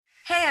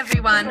Hey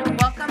everyone,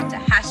 welcome to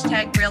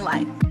Hashtag Real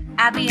Life.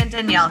 Abby and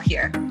Danielle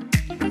here.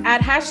 At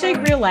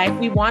Hashtag Real Life,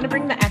 we want to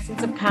bring the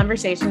essence of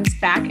conversations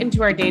back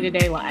into our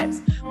day-to-day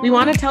lives. We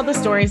want to tell the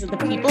stories of the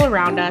people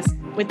around us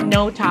with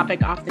no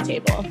topic off the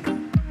table.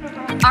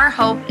 Our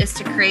hope is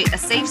to create a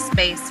safe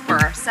space for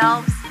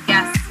ourselves,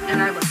 guests,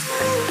 and our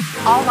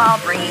listeners, all while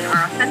bringing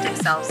our authentic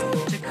selves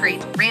to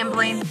create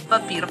rambling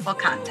but beautiful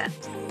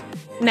content.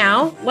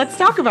 Now, let's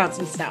talk about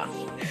some stuff.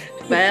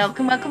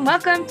 Welcome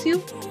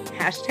to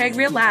Hashtag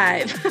Real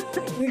Life.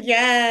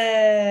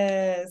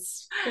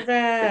 Yes, we're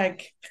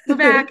back. We're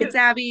back. It's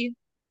Abby.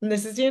 And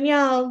this is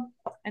Danielle.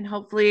 And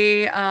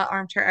hopefully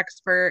Armchair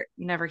Expert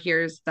never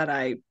hears that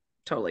I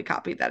totally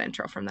copied that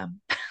intro from them.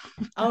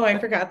 Oh, I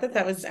forgot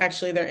that was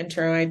actually their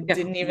intro. I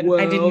didn't even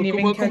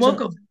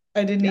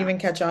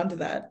catch on to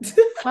that.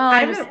 Well,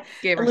 I just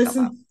gave herself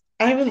up.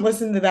 I haven't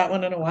listened to that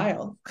one in a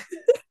while.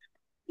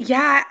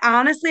 Yeah,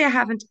 honestly, I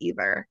haven't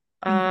either.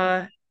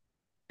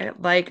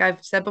 Like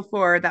I've said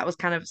before, that was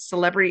kind of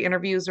celebrity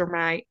interviews or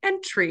my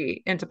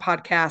entry into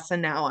podcasts,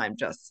 and now I'm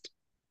just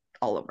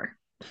all over.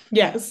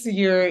 Yes,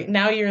 you're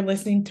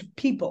listening to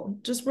people,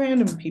 just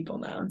random people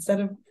now, instead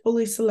of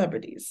fully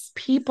celebrities.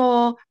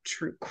 People,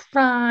 true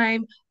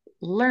crime,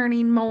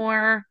 learning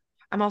more.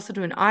 I'm also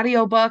doing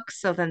audiobooks,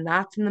 so then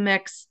that's in the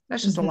mix.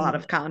 That's just a lot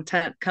of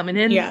content coming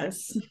in.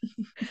 Yes.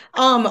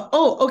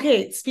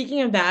 Okay.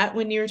 Speaking of that,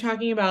 when you were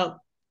talking about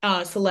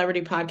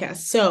celebrity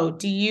podcasts, so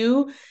do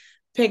you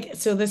pick,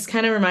 so this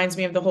kind of reminds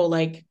me of the whole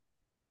like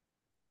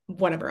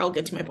whatever, I'll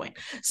get to my point.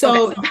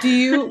 So do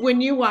you,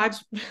 when you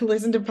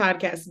listen to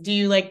podcasts, do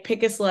you like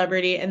pick a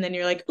celebrity and then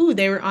you're like, ooh,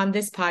 they were on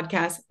this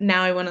podcast,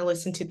 now I want to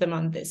listen to them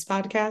on this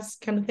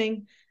podcast kind of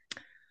thing?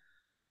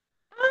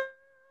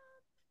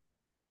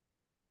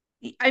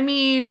 I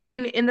mean,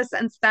 in the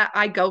sense that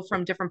I go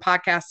from different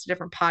podcasts to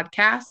different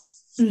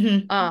podcasts.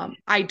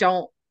 I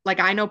don't like,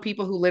 I know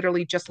people who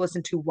literally just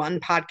listen to one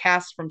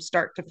podcast from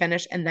start to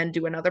finish and then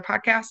do another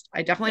podcast.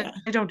 I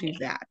don't do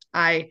that.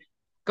 I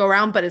go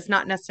around, but it's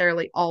not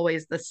necessarily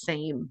always the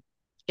same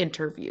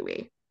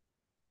interviewee.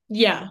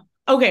 Yeah.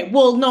 Okay.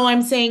 Well, no,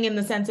 I'm saying in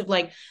the sense of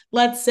like,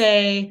 let's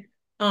say,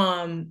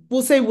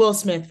 we'll say Will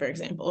Smith, for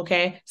example,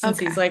 okay? Since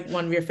he's like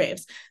one of your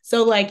faves.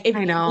 So like if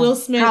Will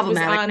Smith was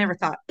on, never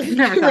thought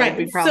right. It'd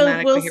be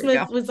problematic. So Will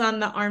Smith was on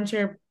the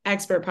Armchair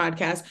Expert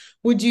podcast.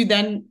 Would you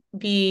then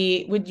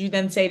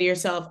say to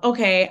yourself,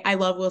 okay, I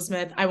love Will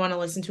Smith, I want to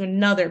listen to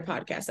another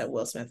podcast that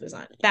Will Smith was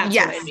on? That's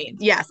what I mean.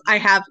 Yes, I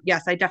have.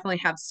 Yes, I definitely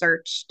have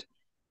searched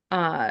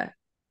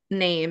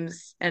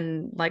names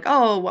and like,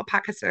 oh, what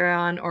podcasts are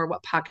on, or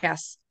what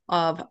podcasts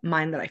of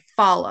mine that I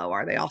follow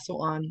are they also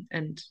on,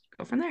 and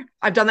go from there.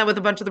 I've done that with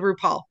a bunch of the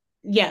RuPaul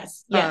drag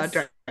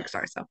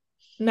stars. So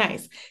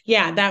nice.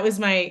 Yeah, that was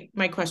my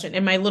question.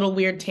 And my little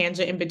weird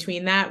tangent in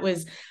between that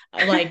was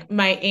like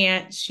my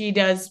aunt, she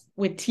does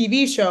with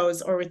TV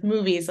shows or with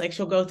movies, like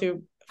she'll go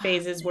through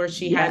phases where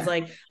she has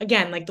like,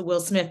 again, like the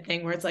Will Smith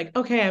thing where it's like,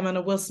 okay, I'm on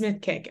a Will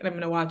Smith kick and I'm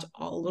going to watch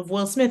all of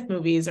Will Smith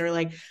movies, or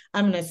like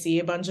I'm going to see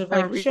a bunch of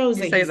like shows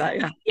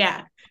that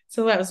yeah.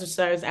 So that was just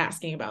what I was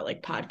asking about,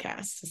 like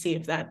podcasts, to see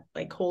if that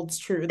like holds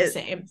true the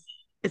same.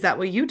 Is that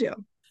what you do?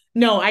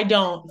 No, I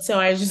don't. So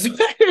I was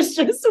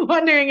just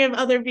wondering if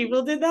other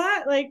people did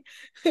that, like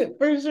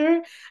for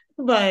sure.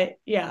 But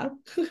yeah.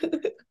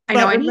 I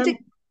know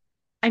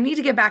I need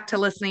to get back to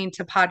listening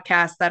to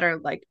podcasts that are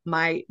like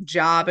my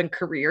job and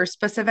career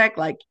specific,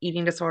 like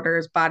eating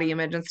disorders, body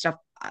image and stuff.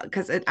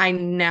 Because I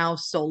now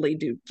solely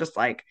do just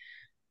like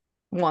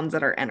ones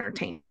that are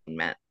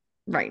entertainment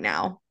right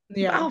now.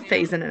 Yeah. I'll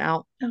phase in and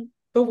out.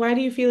 But why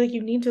do you feel like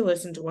you need to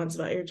listen to ones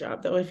about your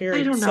job though, if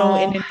you're so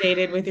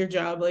inundated with your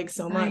job, like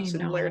so much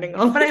and learning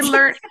all? But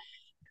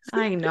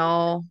I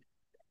know.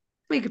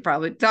 We could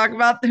probably talk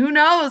about who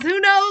knows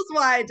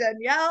why,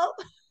 Danielle.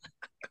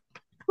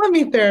 Let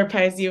me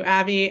therapize you,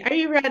 Abby. Are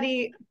you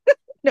ready?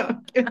 No,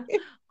 I'm kidding.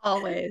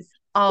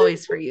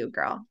 Always for you,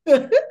 girl.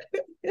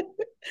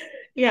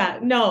 Yeah,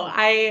 no,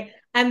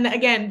 and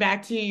again,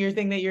 back to your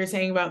thing that you're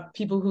saying about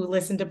people who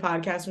listen to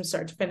podcasts from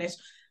start to finish.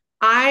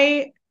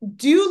 I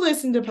do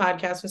listen to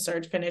podcasts from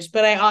start to finish,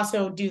 but I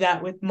also do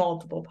that with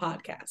multiple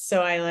podcasts.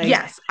 So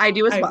yes, I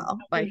do as well.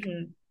 Like,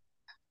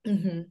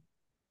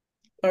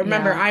 But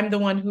remember, I'm the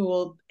one who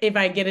will, if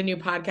I get a new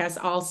podcast,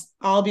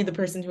 I'll be the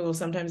person who will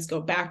sometimes go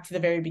back to the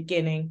very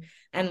beginning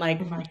and like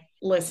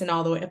listen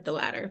all the way up the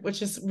ladder,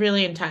 which is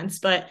really intense.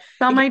 But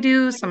some I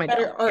do, some I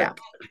don't.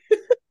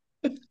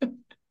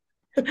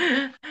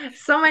 Yeah.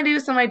 Some I do,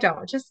 some I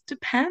don't. It just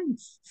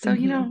depends. So,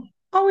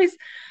 always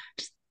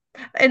just,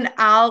 and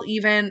I'll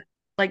even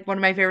like, one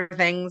of my favorite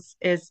things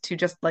is to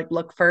just like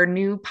look for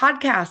new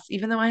podcasts,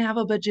 even though I have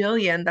a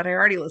bajillion that I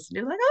already listened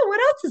to. Like, oh, what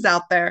else is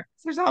out there?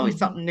 So there's always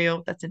something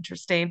new that's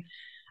interesting.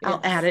 Yes.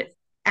 I'll add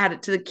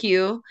it to the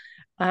queue.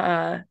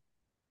 So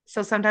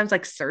sometimes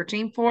like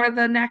searching for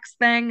the next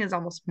thing is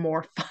almost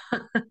more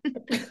fun.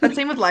 But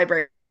same with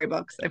library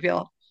books. I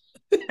feel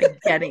like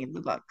getting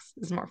the books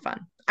is more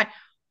fun.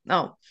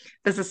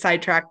 This is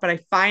sidetracked, but I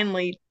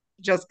finally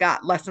just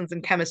got lessons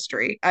in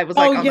chemistry. I was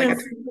like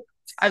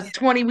I was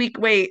 20-week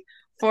wait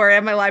for it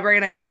at my library,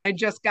 and I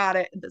just got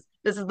it.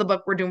 This is the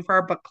book we're doing for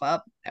our book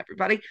club,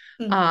 everybody.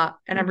 Mhm.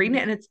 And I'm reading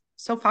it, and it's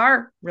so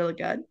far really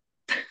good.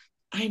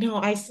 I know.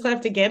 I still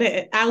have to get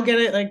it. I'll get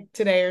it like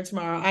today or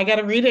tomorrow. I got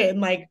to read it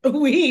in like a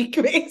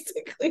week,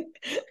 basically.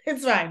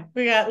 It's fine.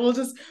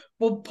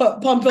 We'll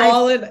pump I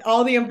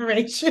all the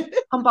information.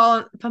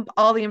 pump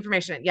all the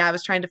information in. Yeah, I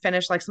was trying to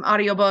finish like some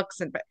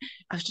audiobooks, and but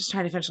I was just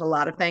trying to finish a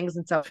lot of things,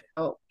 and so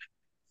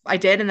I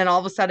did. And then all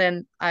of a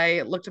sudden,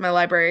 I looked at my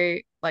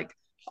library, like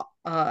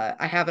I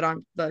have it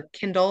on the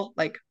Kindle,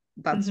 like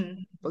that's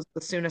Mhm. was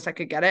the soonest I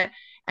could get it.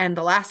 And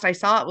the last I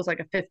saw it was like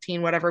a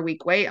 15 whatever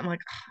week wait. I'm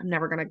like, I'm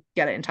never gonna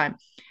get it in time.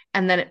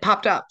 And then it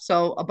popped up.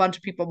 So a bunch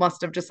of people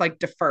must have just like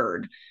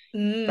deferred.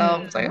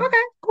 So it's like, Mm.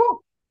 okay,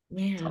 cool. So,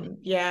 Man,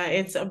 yeah,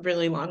 it's a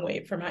really long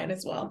wait for mine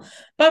as well.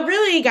 But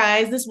really,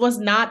 guys, this was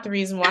not the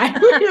reason why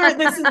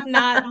this is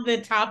not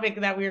the topic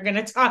that we were going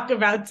to talk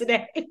about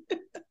today.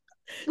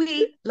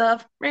 we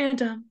love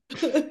random.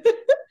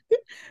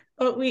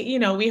 But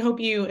we hope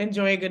you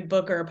enjoy a good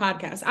book or a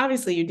podcast.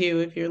 Obviously, you do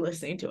if you're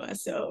listening to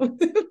us. So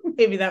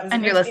maybe that was an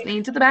And you're okay.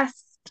 listening to the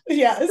best.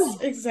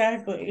 Yes,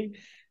 exactly.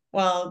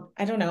 Well,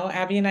 I don't know.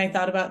 Abby and I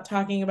thought about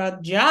talking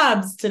about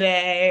jobs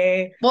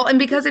today. Well, and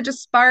because it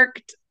just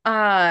sparked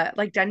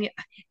like Danielle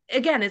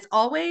again, it's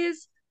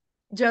always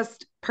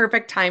just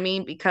perfect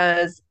timing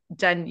because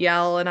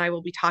Danielle and I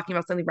will be talking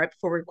about something right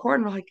before we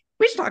record, and we're like,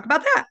 we should talk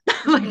about that.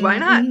 Like, why Mhm,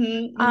 not?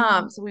 mhm,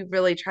 mhm. So we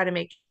really try to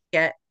make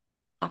it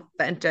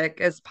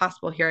authentic as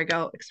possible. Here I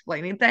go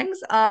explaining things.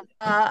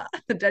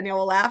 Danielle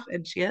will laugh,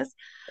 and she is.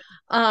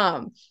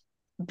 Um,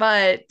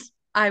 but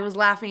I was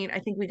laughing. I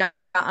think we got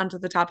onto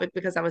the topic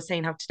because I was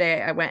saying how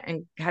today I went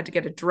and had to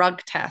get a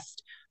drug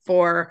test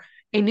for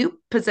a new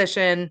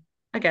position.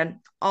 Again,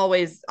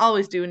 always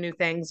doing new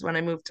things when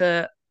I moved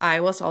to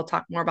Iowa. So I'll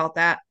talk more about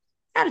that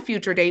at a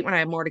future date when I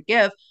have more to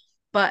give.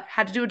 But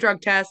had to do a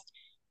drug test.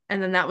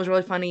 And then that was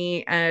really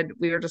funny. And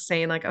we were just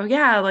saying, like, oh,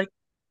 yeah, like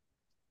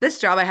this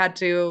job I had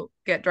to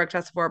get drug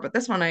tested for, but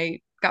this one I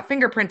got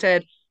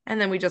fingerprinted. And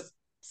then we just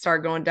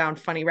started going down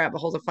funny rabbit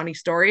holes of funny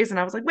stories. And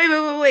I was like,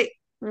 wait.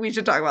 We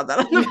should talk about that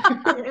on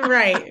the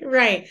Right,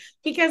 right.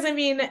 Because I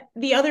mean,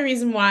 the other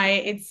reason why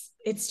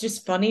it's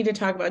just funny to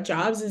talk about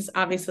jobs is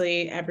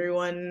obviously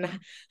everyone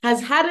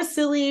has had a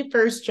silly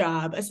first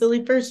job,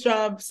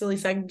 silly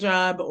second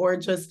job, or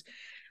just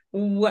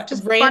what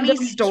just funny random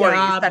stories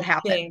job that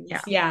happen. things.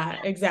 Yeah. Yeah,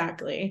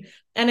 exactly.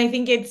 And I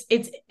think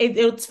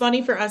it's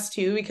funny for us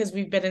too because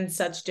we've been in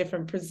such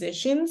different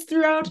positions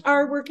throughout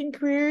our working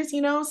careers,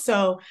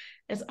 so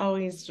it's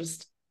always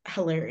just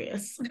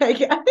hilarious, I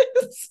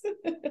guess.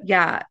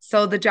 Yeah.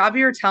 So the job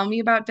you were telling me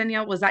about,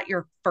 Danielle, was that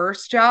your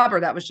first job or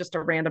that was just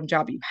a random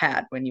job you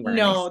had when you were in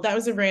No, Mason? that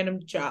was a random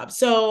job.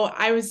 So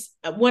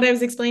what I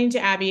was explaining to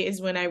Abby is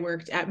when I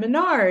worked at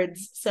Menards.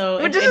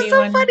 So Which if is just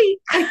so anyone, funny.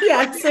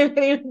 yeah, so if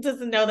anyone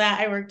doesn't know that,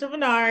 I worked at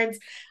Menards.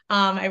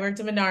 I worked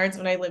at Menards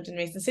when I lived in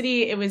Mason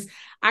City. It was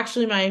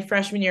actually my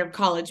freshman year of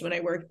college when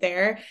I worked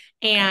there.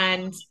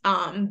 And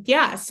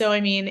yeah, so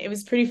I mean, it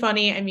was pretty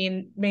funny. I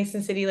mean,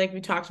 Mason City, like we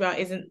talked about,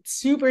 isn't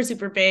super,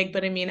 super big,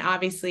 but I mean,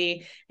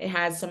 obviously it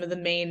has some of the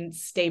main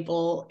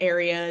staple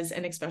areas,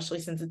 and especially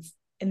since it's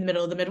in the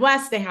middle of the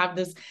Midwest, they have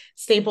this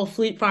staple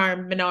Fleet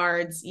Farm,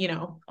 Menards,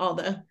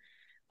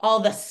 all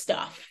the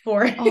stuff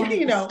for All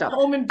the stuff.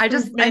 home I'm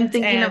improvement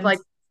thinking of and like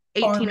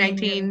 18, farming and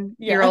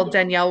 19-year yeah. old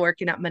Danielle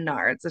working at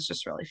Menards. It's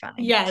just really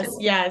funny Yes, too.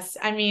 yes.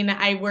 I mean,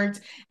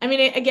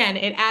 again,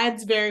 it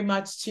adds very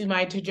much to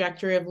my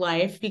trajectory of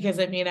life because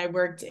I mean, I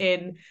worked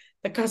in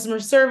the customer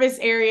service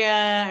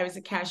area, I was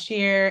a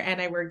cashier, and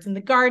I worked in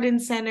the garden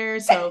center.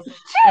 So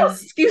I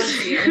was, Excuse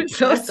bless me. I'm you,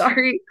 so bless you.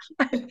 sorry.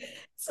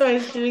 So I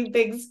was doing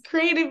things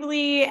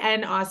creatively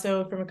and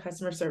also from a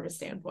customer service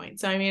standpoint.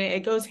 So I mean,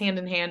 it goes hand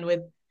in hand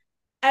with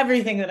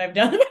everything that I've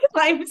done in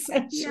my life,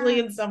 essentially,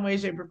 Yeah. in some way,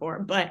 shape, or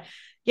form. But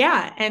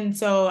yeah. And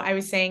so I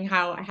was saying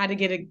how I had to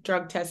get a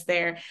drug test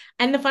there.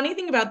 And the funny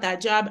thing about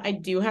that job, I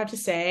do have to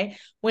say,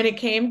 when it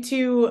came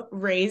to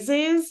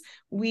raises,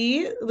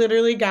 we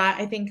literally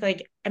got, I think,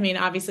 like, I mean,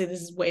 obviously,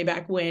 this is way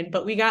back when,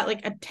 but we got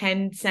like a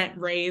 10-cent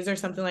raise or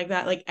something like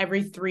that, like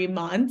every 3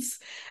 months.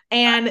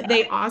 And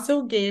they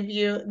also gave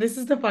you, this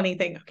is the funny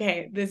thing.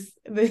 Okay. This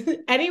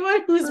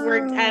anyone who's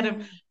worked at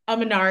Oh, a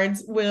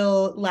Menards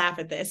will laugh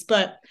at this,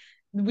 but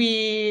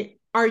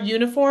our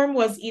uniform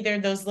was either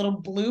those little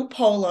blue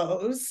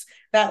polos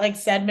that like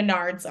said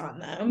Menards on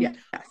them, yes.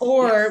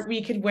 or Yes.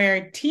 we could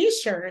wear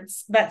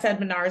t-shirts that said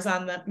Menards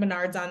on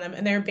them,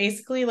 and they're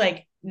basically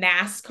like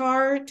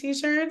NASCAR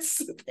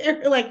t-shirts.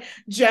 They're like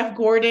Jeff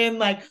Gordon,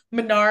 like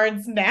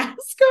Menards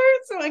NASCAR.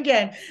 So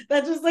again,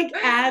 that just like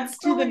adds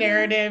to Oh the my God.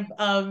 narrative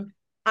of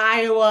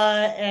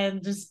Iowa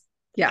and just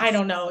I Yes.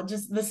 don't know,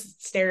 just this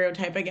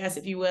stereotype, I guess,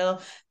 if you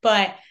will.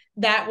 But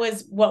that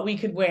was what we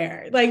could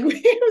wear. Like it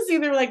was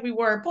either like we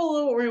wore a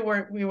polo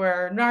or we wore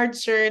our Nard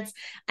shirts,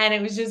 and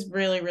it was just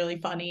really really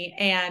funny.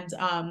 And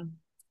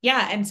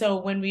yeah, and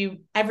so when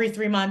we every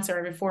 3 months or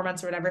every 4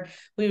 months or whatever,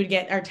 we would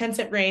get our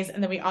 10-cent raise,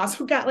 and then we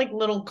also got like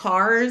little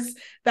cars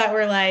that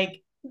were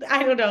like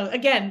I don't know.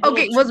 Again, little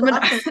Okay,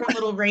 trucks or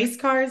little race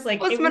cars. Like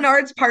was it was,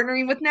 Menards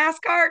partnering with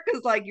NASCAR?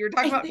 Because like you were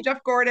talking I about think,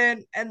 Jeff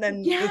Gordon and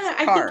then this yeah,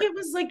 I think car. it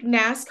was like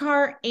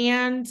NASCAR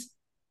and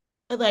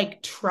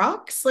like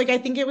trucks. Like I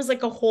think it was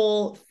like a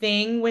whole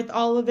thing with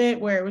all of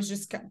it where it was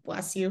just,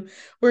 bless you,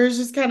 where it was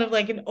just kind of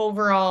like an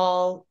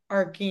overall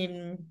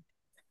arcing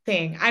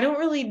thing. I don't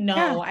really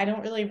Yeah, know. I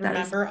don't really that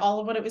is remember all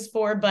of what it was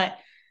for, but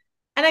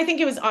and I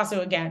think it was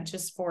also again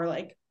just for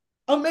like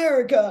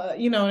America,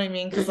 you know what I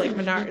mean? Because like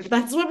Menards,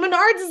 that's what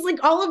Menards is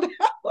like all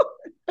about.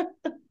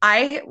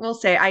 I will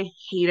say I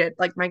hated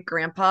like my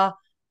grandpa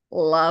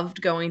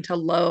loved going to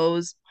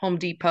Lowe's, Home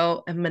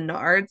Depot, and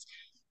Menards.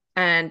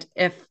 And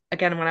if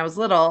again when I was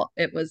little,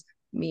 it was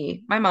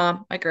me, my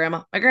mom, my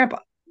grandma, my grandpa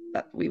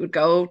that we would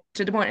go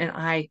to Des Moines, and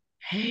I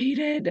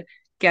hated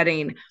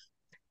getting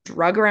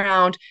drug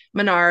around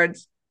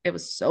Menards. It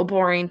was so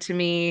boring to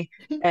me.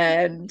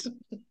 And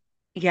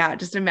yeah,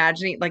 just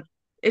imagining like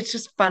it's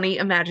just funny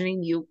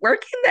imagining you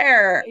working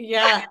there.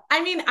 Yeah.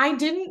 I mean, I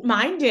didn't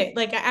mind it.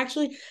 Like I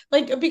actually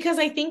like because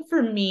I think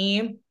for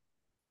me,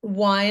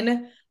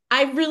 one,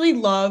 I really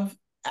love,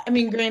 I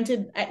mean,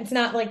 granted, it's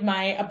not like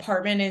my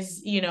apartment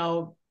is,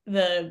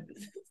 the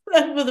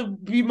the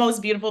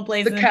most beautiful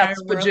place The in the entire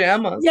cat's world.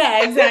 pajamas.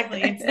 Yeah,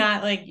 exactly. It's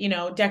not like,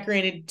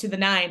 decorated to the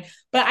nine,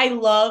 but I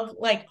love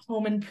like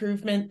home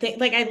improvement thing.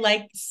 Like I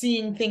like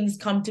seeing things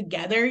come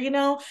together.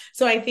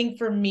 So I think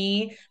for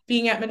me,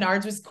 being at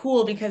Menards was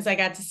cool because I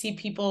got to see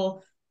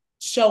people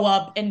show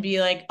up and be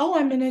like, oh,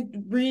 I'm going to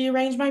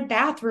rearrange my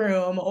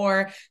bathroom,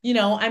 or,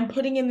 I'm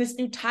putting in this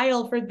new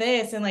tile for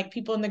this. And like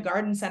people in the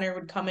garden center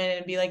would come in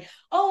and be like,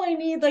 oh, I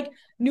need like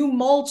new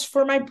mulch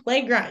for my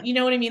playground. You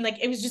know what I mean? Like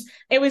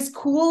it was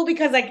cool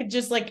because I could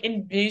just like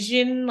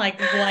envision like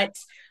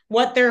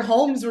what their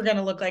homes were going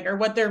to look like, or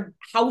what their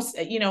house,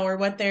 or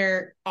what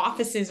their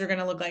offices are going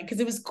to look like. Cause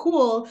it was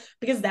cool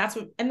because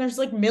and there's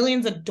like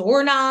millions of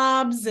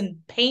doorknobs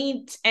and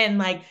paint and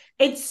like,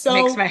 it's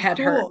Makes so my head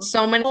hurt. cool.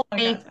 So many Oh my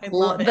gosh, I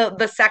love it.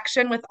 the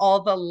section with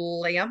all the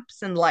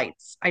lamps and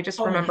lights. I just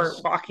Oh my remember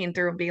gosh. walking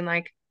through and being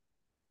like,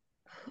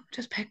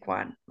 just pick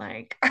one.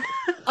 Like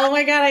Oh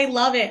my God, I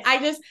love it.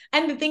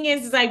 And the thing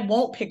is I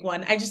won't pick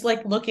one. I just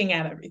like looking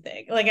at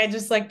everything. Like I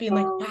just like being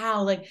like, oh,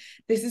 wow, like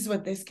this is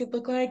what this could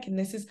look like. And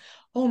this is,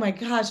 oh my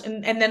gosh.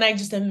 And then I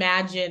just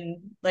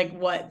imagine like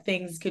what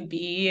things could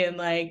be. And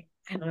like,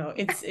 I don't know.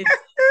 It's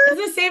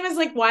the same as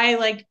like why I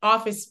like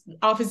office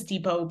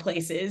depot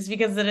places,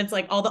 because then it's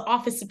like all the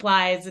office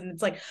supplies and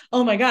it's like,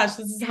 oh my gosh,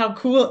 this is how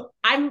cool.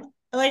 I'm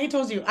like I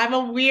told you, I'm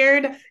a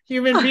weird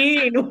human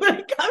being when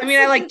it I comes mean,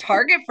 I to like this.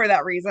 Target for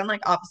that reason,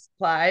 like office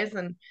supplies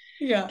and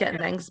Yeah. getting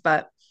things.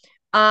 But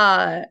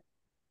uh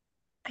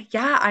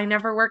yeah, I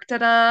never worked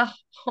at a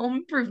home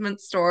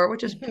improvement store,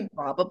 which is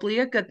probably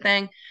a good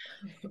thing.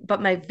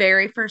 But my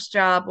very first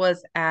job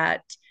was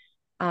at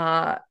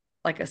uh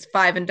like a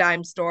five and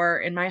dime store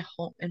in my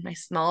home in my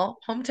small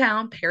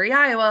hometown, Perry,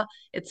 Iowa.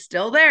 It's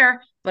still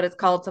there, but it's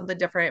called something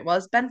different. It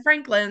was Ben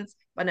Franklin's,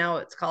 but now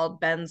it's called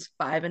Ben's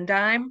Five and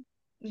Dime.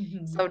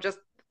 So Mhm. just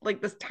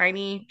like this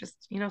tiny, just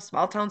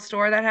small town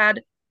store that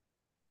had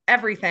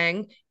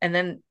everything. And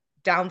then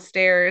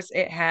downstairs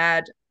it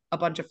had a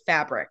bunch of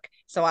fabric.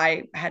 So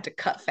I had to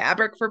cut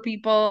fabric for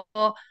people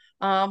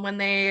when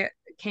they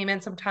came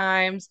in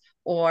sometimes,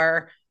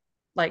 or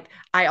like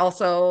I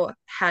also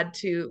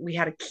we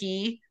had a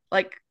key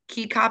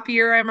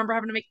copier. I remember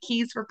having to make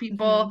keys for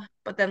people, Mhm.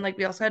 but then like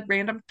we also had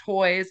random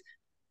toys,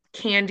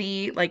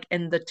 candy, like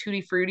in the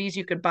Tutti Fruities,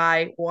 you could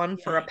buy one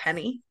for a Yes.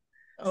 penny.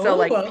 So Oh,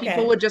 like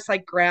people okay. would just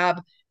like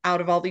grab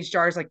out of all these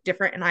jars like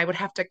different, and I would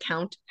have to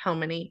count how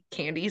many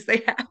candies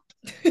they had.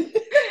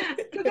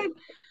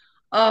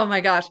 Oh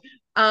my gosh.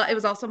 It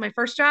was also my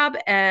first job,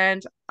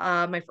 and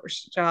my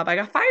first job I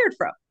got fired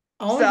from.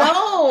 Oh So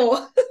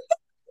no.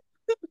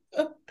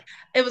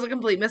 it was a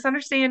complete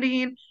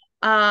misunderstanding.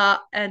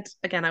 And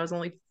again, I was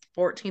only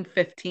 14,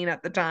 15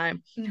 at the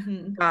time.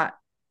 Hmm. Got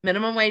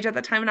minimum wage at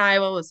the time in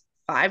Iowa was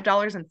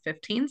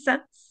 $5.15.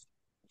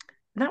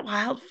 Isn't that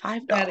wild?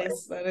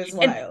 $5. That is And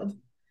wild.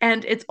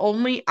 it's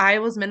only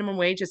Iowa's minimum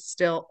wage is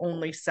still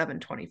only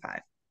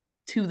 7.25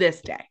 to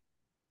this day.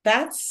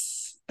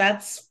 That's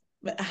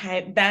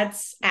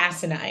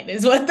asinine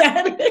is what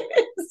that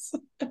is.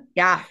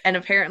 Yeah. And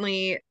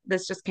apparently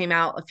this just came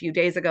out a few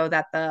days ago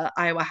that the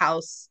Iowa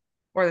House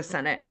or the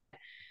Senate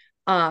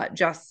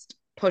just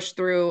pushed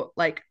through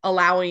like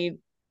allowing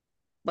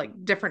like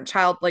different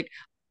child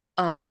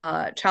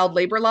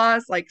labor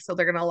laws. Like so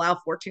they're gonna allow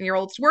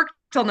 14-year-olds to work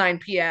till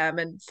 9 p.m.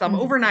 and some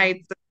Mhm.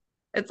 overnights.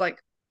 It's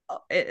like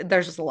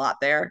there's just a lot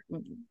there.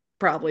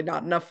 Probably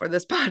not enough for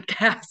this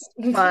podcast,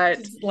 but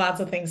Just lots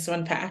of things to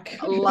unpack.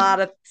 a lot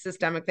of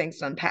systemic things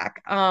to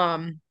unpack.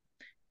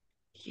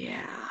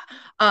 Yeah.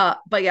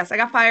 But yes, I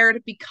got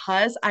fired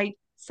because I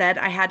said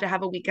I had to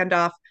have a weekend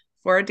off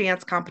for a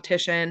dance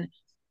competition.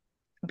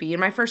 Being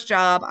my first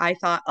job, I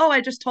thought, oh,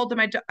 I just told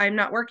them I'm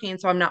not working,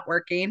 so I'm not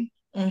working.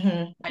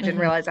 Hmm. I didn't Hmm.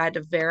 realize I had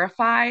to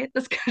verify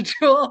the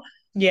schedule.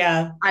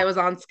 Yeah. I was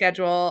on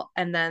schedule,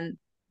 and then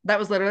that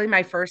was literally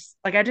my first,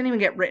 like, I didn't even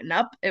get written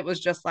up. It was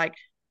just like,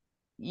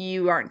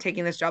 you aren't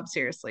taking this job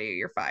seriously,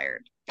 you're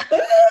fired.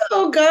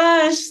 Oh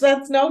gosh,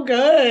 that's no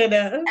good.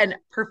 And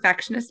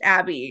perfectionist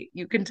Abby,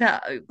 you can tell,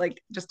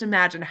 like, just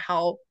imagine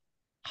how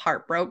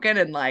heartbroken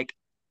and like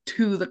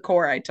to the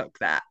core I took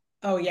that.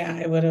 Oh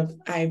yeah,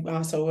 I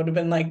also would have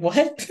been like,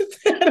 what?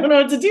 I don't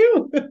know what to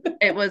do.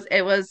 It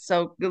was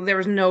so there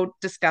was no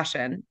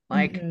discussion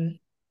like Mhm.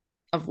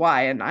 of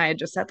why. And I had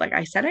just said, like,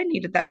 I said I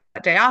needed that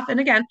day off. And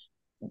again,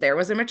 there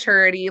was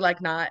immaturity,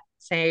 like not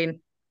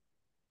saying,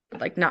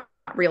 like not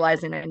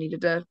realizing I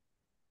needed to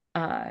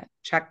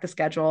check the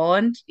schedule.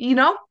 And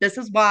this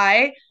is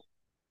why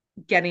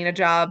getting a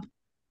job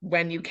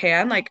when you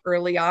can, like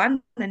early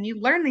on, then you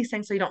learn these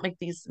things so you don't make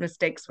these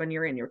mistakes when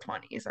you're in your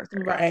 20s or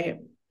 30s. Right.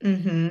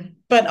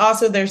 But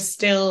also there's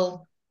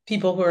still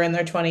people who are in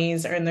their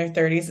 20s or in their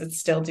 30s that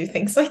still do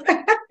things like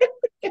that.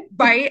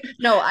 Right?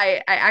 No,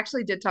 I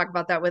actually did talk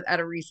about that with at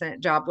a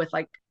recent job with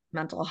like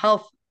mental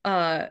health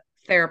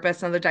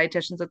therapists and the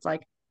dietitians. It's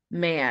like,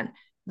 man,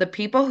 the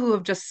people who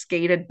have just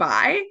skated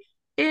by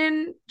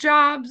in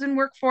jobs and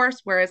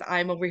workforce, whereas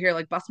I'm over here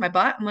like bust my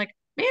butt. I'm like,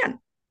 man,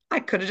 I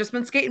could have just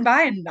been skating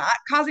by and not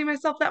causing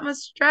myself that much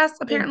stress,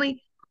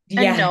 apparently.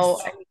 And no,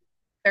 Yes. I mean,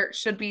 there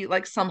should be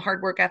like some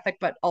hard work ethic,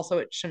 but also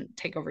it shouldn't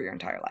take over your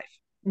entire life.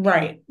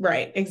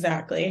 Right,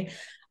 exactly.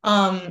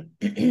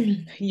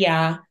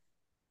 Yeah.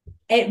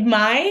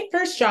 My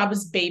first job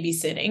was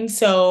babysitting.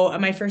 So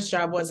my first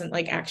job wasn't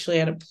like actually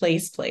at a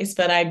place,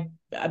 but I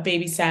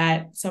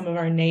babysat some of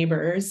our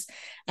neighbors.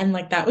 And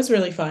like that was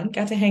really fun.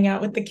 Got to hang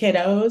out with the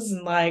kiddos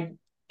and like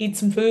eat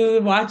some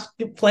food, watch,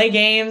 play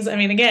games. I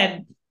mean,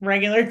 again,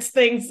 regular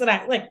things that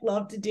I like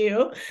love to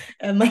do.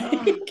 And like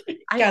Oh,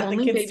 I got the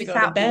only kids to go to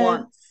babysat bed.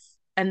 once,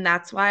 and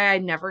that's why I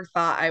never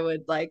thought I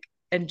would like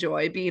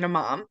enjoy being a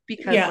mom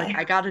because like Yeah.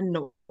 I got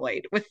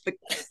annoyed with the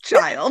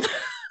child.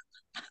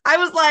 I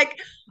was like,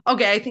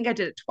 okay, I think I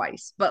did it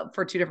twice, but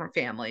for two different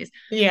families.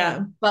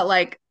 Yeah. But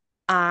like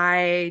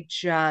I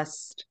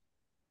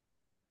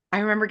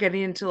remember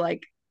getting into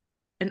like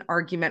an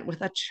argument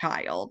with a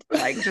child,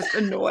 like just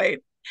annoyed.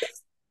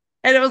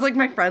 And it was like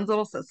my friend's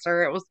little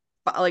sister. It was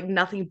like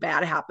nothing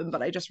bad happened,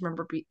 but I just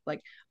remember being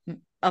like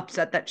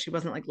upset that she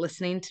wasn't like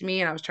listening to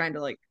me and I was trying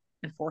to like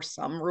enforce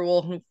some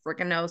rule. Who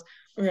freaking knows?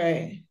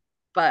 Right.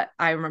 But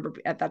I remember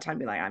at that time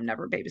being like, I'm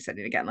never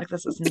babysitting again. Like,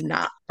 this is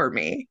not for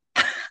me.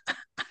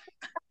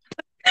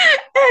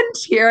 And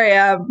here I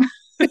am.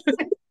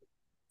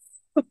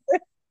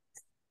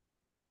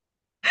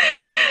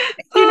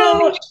 You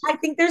Oh, know, I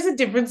think there's a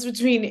difference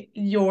between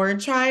your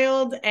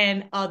child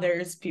and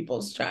others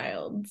people's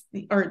child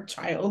or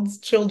child's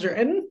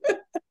children,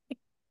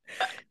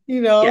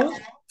 you yes, know?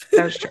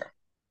 that was true.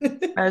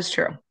 That was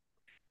true.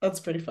 That's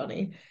pretty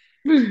funny.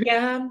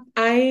 Yeah,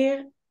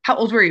 I How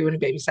old were you when you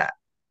babysat?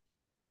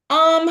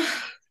 um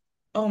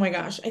oh my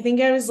gosh, I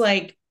think I was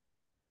like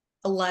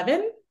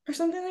 11 or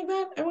something like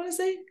that. I want to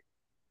say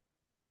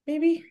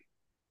maybe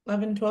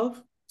 11,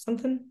 12,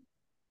 something,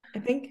 I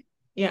think.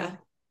 Yeah,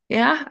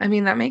 Yeah, I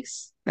mean that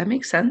makes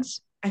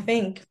sense. I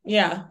think.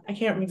 Yeah, I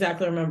can't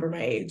exactly remember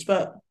my age,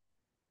 but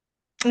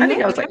I think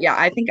mhm. I was like, yeah,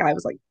 I think I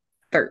was like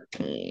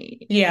 13.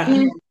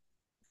 Yeah.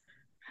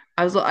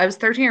 I was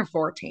 13 or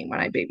 14 when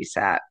I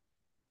babysat.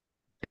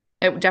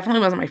 It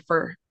definitely wasn't my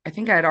first. I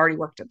think I had already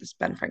worked at this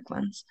Ben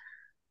Franklin's.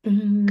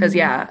 Because Mhm.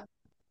 yeah,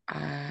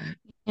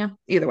 yeah,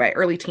 either way,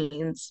 early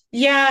teens.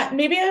 Yeah,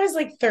 maybe I was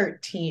like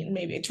 13,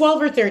 maybe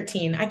 12 or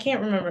 13. I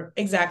can't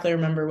exactly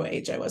remember what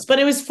age I was, but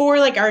it was for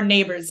like our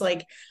neighbors.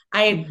 Like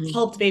I Mhm.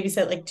 helped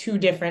babysit like two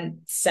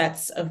different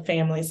sets of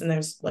families and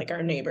there's like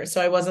our neighbors.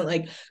 So I wasn't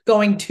like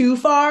going too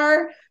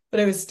far, but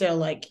it was still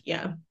like,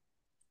 yeah,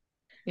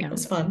 it Yeah.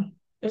 was fun.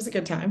 It was a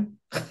good time.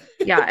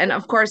 Yeah. And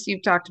of course,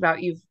 you've talked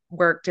about you've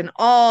worked in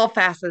all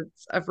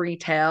facets of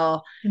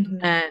retail. Mhm.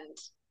 And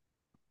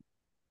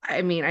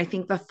I mean, I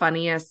think the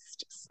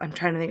funniest, I'm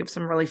trying to think of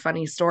some really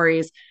funny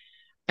stories.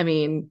 I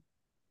mean,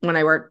 when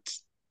I worked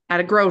at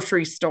a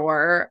grocery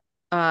store,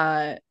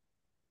 uh,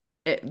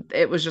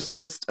 it was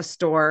just a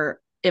store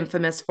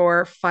infamous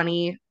for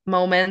funny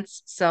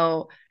moments.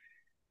 So,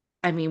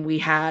 I mean, we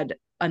had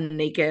a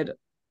naked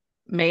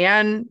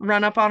man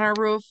run up on our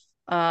roof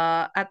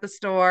at the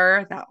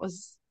store. That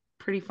was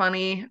pretty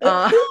funny.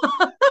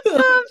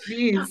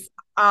 Jeez.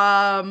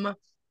 Um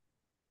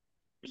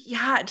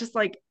yeah, just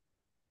like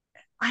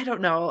I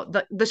don't know.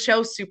 The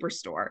show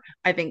Superstore,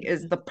 I think,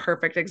 is the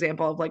perfect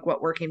example of like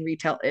what working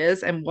retail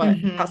is and what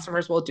Hmm.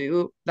 customers will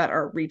do that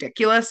are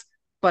ridiculous,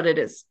 but it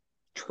is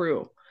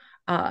true.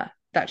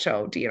 That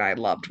show D and I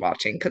loved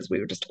watching because we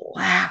would just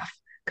laugh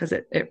because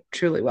it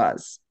truly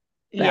was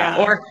that.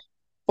 Yeah.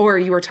 Or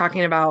you were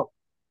talking about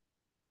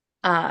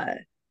uh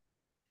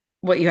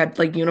what you had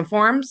like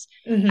uniforms.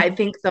 I Hmm.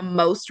 think the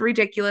most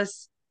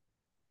ridiculous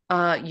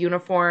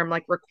uniform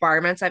like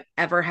requirements I've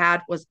ever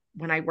had was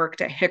when I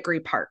worked at Hickory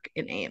Park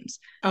in Ames.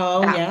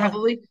 Oh, That yeah.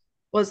 probably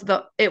was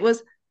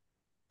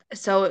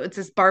so it's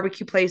this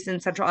barbecue place in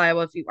central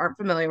Iowa if you aren't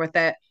familiar with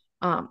it,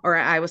 or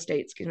Iowa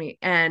State, excuse me.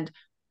 And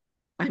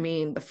I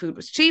mean the food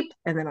was cheap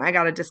and then I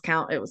got a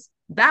discount.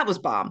 That was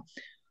bomb.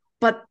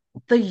 But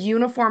the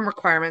uniform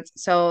requirements.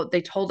 So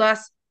they told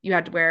us you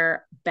had to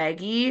wear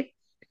baggy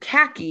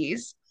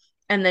khakis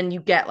and then you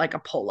get like a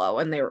polo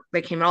and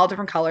they came in all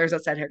different colors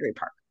that said Hickory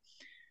Park.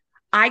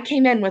 I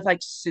came in with like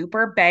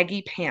super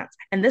baggy pants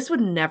and this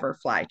would never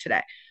fly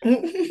today.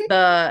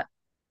 The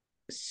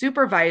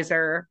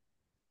supervisor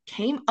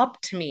came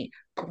up to me,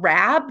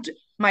 grabbed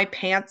my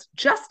pants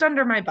just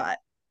under my butt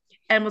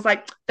and was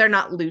like, they're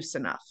not loose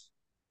enough.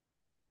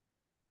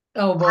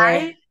 Oh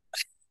boy. I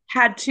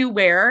had to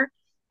wear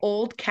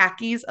old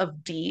khakis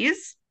of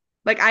D's.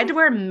 Like I had to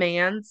wear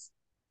men's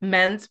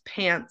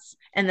pants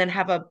and then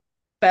have a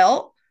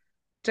belt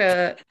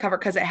to cover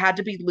because it had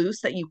to be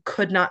loose that you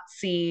could not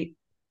see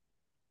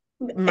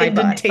my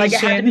butt. Like it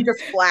had to be Indentation.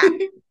 just flat.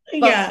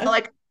 But Yeah.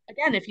 like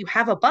again, if you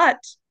have a butt,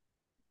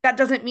 that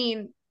doesn't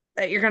mean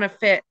that you're gonna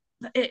fit.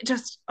 It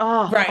just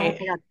oh my Right.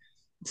 god.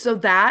 So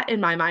that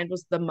in my mind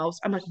was the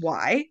most. I'm like,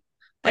 why?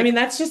 I mean,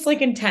 Like, that's just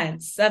like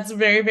intense. That's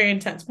very, very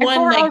intense. and One,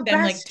 for a like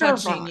them like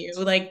touching restaurant, you.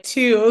 Like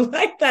two,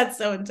 like that's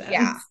so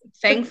yeah. intense.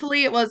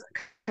 Thankfully, it was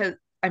because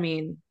I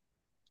mean,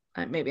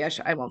 maybe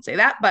I won't say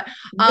that, but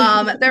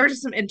there were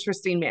just some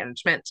interesting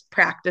management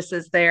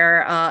practices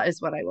there,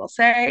 is what I will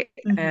say.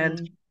 And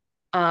Hmm.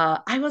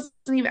 I wasn't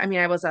even, I mean,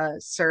 I was a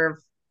serve,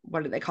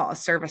 what do they call a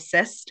serve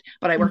assist,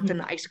 but I worked in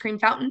Hmm. the ice cream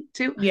fountain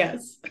too.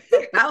 Yes.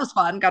 So that was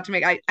fun. Got to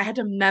make, I had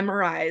to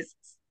memorize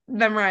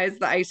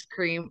the ice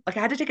cream. Like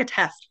I had to take a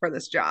test for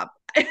this job,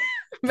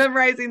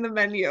 memorizing the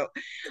menu.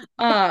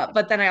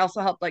 But then I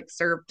also helped like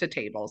serve to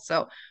tables.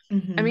 So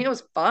I mean, Hmm. it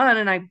was fun.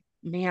 And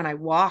man, I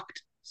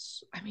walked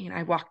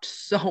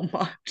so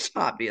much,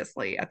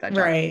 obviously, at that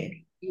job.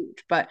 Right.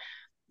 Huge. But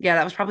yeah,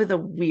 that was probably the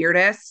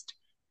weirdest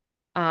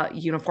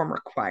uniform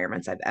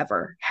requirements I've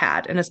ever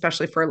had. And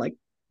especially for like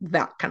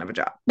that kind of a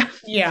job.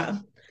 Yeah.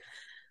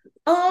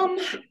 Um,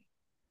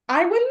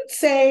 I wouldn't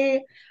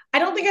say I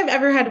don't think I've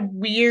ever had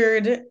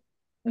weird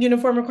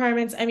uniform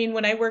requirements. I mean,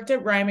 when I worked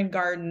at Ryman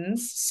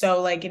Gardens,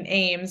 so like in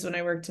Ames, when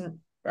I worked in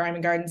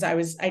Ryman Gardens,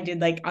 I did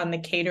like on the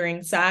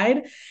catering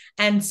side.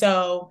 And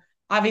so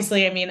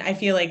obviously, I mean, I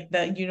feel like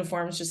the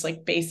uniforms just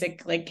like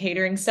basic like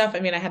catering stuff. I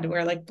mean, I had to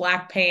wear like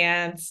black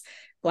pants,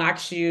 black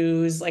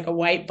shoes, like a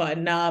white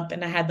button up,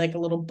 and I had like a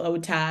little bow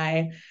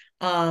tie.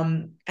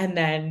 And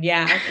then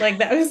yeah, like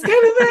that was kind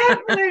of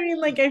that. But I mean,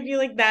 like I feel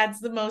like that's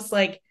the most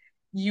like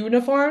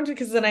uniformed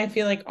because then I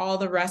feel like all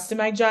the rest of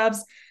my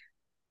jobs,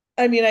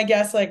 I mean, I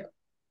guess like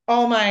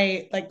all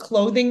my like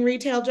clothing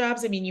retail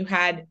jobs, I mean,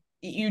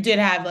 you did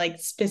have like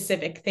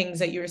specific things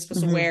that you were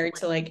supposed to Mhm. wear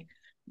to like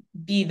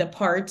be the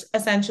part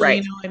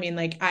essentially, Right. I mean,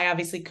 like I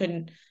obviously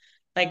couldn't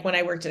like when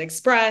I worked at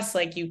Express,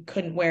 like you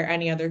couldn't wear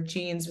any other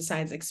jeans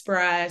besides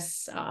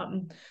Express.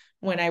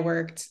 When I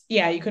worked,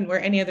 yeah, you couldn't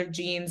wear any other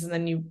jeans, and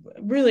then you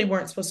really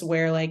weren't supposed to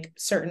wear like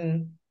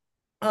certain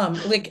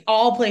like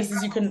all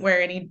places you couldn't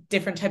wear any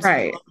different types of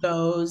Right.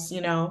 logos,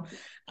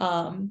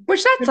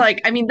 Which that's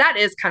like, I mean, that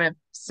is kind of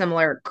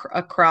similar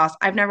across.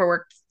 I've never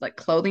worked like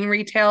clothing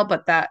retail,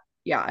 but that,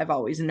 yeah, I've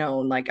always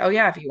known like, oh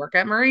yeah, if you work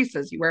at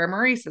Maurice's, you wear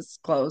Maurice's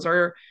clothes,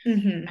 or I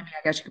Mhm. mean,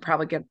 I guess you could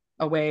probably get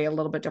away a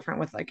little bit different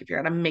with like if you're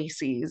at a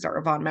Macy's or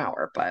a Von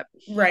Maur, but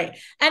Right.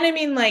 And I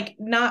mean, like,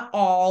 not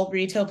all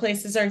retail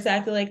places are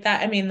exactly like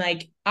that. I mean,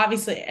 like,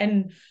 obviously,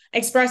 and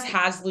Express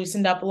has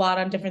loosened up a lot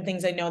on different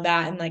things. I know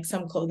that, and like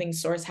some clothing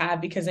stores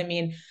have, because I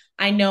mean,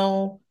 I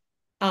know,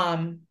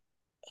 um,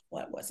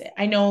 what was it?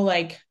 I know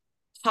like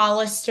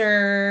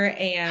Hollister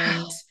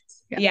and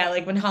yeah. yeah,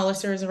 like when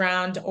Hollister is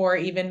around, or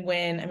even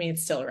when, I mean,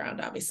 it's still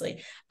around,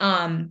 obviously.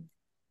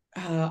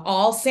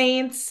 All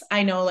Saints,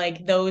 I know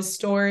like those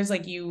stores,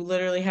 like you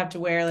literally have to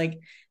wear like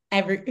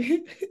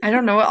every I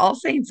don't know what All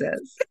Saints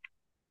is.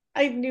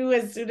 I knew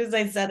as soon as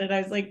I said it,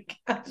 I was like,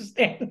 gosh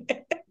dang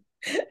it.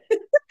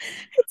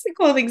 It's a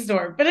clothing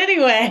store. But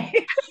anyway,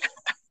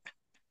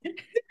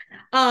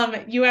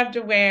 you have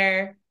to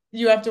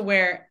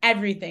wear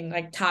everything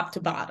like top to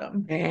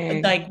bottom,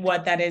 Dang. like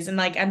what that is. And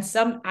like and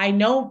some I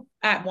know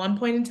at one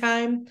point in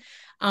time,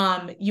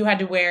 you had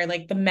to wear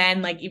like the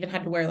men like even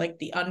had to wear like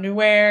the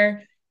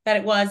underwear that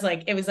it was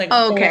like a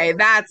Okay, whole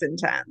that's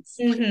intense.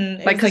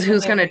 it Like, was because like a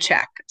who's whole gonna thing.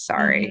 check?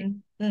 Sorry.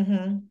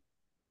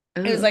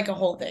 It was Ugh. like a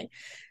whole thing.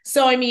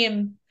 So I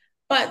mean,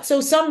 but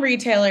so some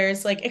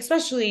retailers, like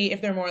especially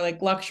if they're more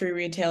like luxury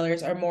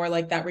retailers, are more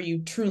like that where you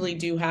truly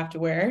do have to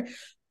wear.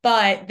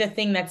 But the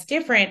thing that's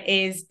different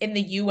is in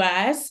the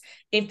US,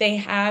 if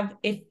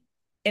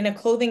in a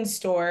clothing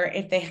store,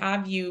 if they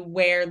have you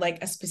wear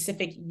like a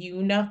specific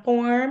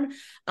uniform,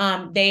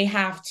 they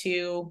have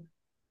to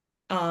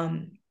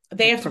um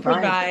they Like have to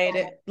provide.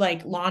 provide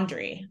like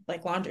laundry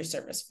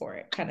service for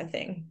it kind of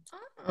thing.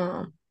 Oh.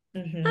 Huh.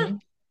 Mm-hmm.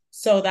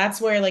 So that's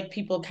where like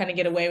people kind of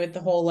get away with the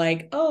whole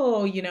like,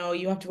 oh, you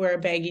have to wear a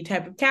baggy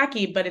type of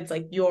khaki, but it's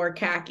like your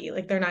khaki.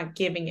 Like they're not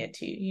giving it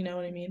to you, you know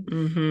what I mean?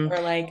 Mm-hmm.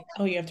 Or like,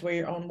 oh, you have to wear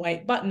your own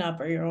white button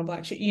up or your own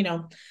black shoe.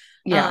 Yeah.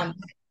 Um,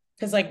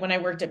 because like when I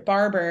worked at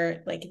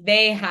Barber, like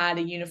they had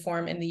a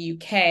uniform in the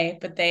UK,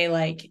 but they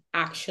like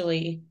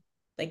actually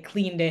like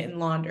cleaned it and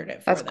laundered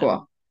it That's for them.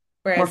 cool.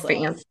 Whereas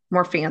like,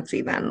 more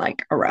fancy than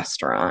like a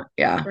restaurant.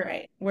 Yeah.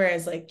 right.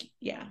 Whereas like,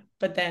 yeah,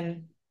 but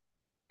then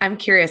I'm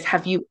curious,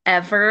 have you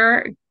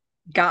ever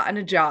gotten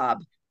a job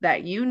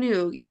that you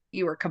knew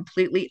you were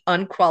completely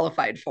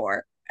unqualified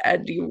for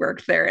and you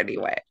worked there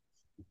anyway?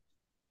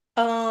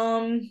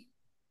 um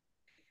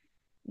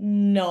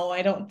no,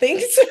 I don't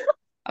think so.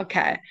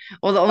 Okay.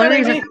 Well, the only But I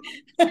reason, mean,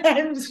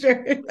 I'm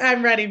sure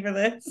I'm ready for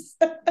this.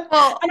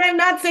 well, And I'm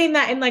not saying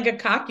that in like a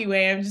cocky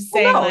way. I'm just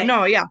well, saying no, like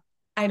no, yeah.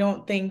 I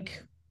don't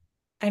think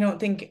I don't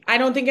think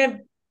I've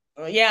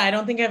yeah, I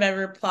don't think I've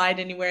ever applied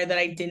anywhere that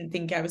I didn't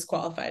think I was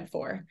qualified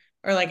for.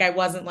 Or like I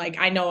wasn't like,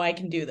 I know I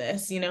can do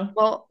this, you know?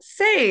 Well,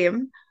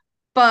 same,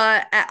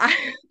 but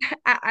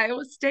at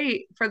Iowa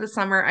State for the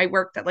summer, I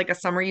worked at like a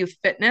summer youth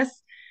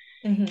fitness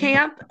Hmm.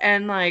 camp.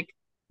 And like,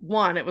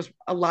 one, it was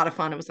a lot of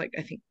fun. It was like,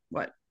 I think,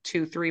 what,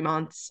 2, 3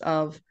 months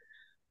of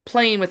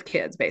playing with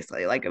kids,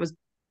 basically. Like, it was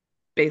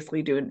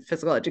basically doing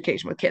physical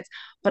education with kids.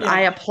 But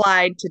I Yeah.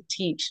 applied to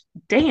teach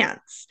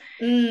dance.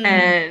 Mm,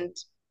 And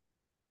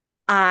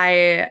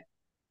I,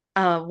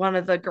 one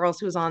of the girls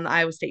who was on the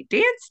Iowa State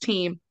dance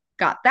team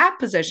got that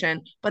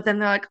position. But then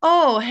they're like,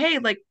 oh, hey,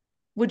 like,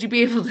 would you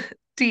be able to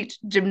teach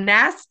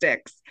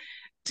gymnastics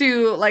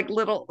to like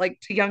little, like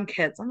to young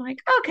kids? I'm like,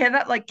 okay,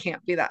 that like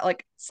can't be that,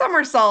 like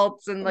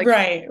somersaults and like,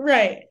 right,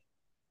 right.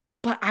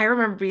 but I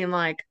remember being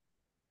like,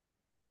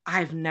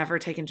 I've never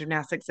taken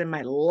gymnastics in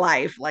my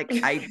life. Like,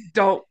 I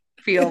don't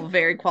feel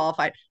very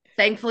qualified.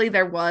 Thankfully,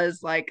 there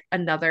was like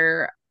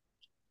another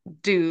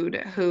dude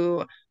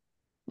who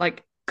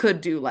like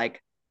could do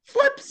like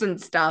flips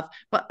and stuff,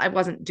 but I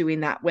wasn't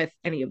doing that with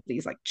any of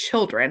these like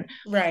children.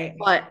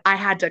 Right. But I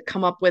had to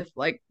come up with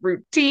like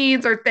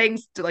routines or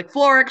things to like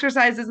floor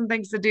exercises and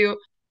things to do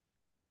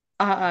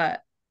uh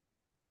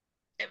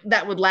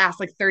that would last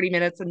like 30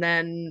 minutes, and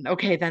then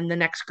okay, then the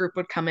next group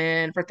would come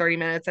in for 30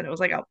 minutes, and it was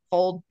like a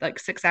full like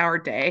 6 hour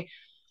day.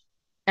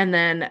 And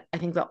then I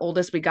think the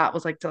oldest we got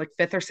was like to like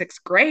fifth or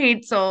sixth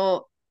grade,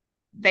 so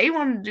they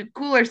wanted to do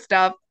cooler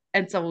stuff,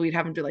 and so we'd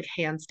have them do like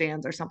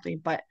handstands or something.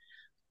 But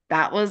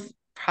that was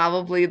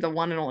probably the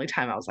one and only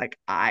time I was like,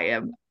 I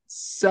am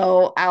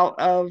so out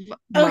of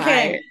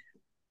my Okay.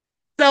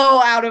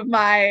 so out of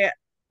my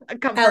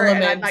comfort,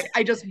 and I'm Element. like,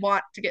 I just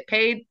want to get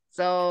paid,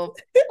 so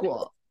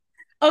cool.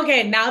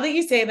 Okay, now that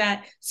you say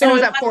that, And it so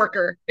was at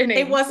Forker in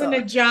it Ames, wasn't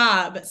a so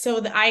job.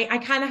 So I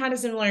kind of had a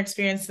similar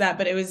experience to that,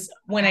 but it was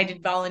when I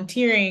did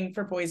volunteering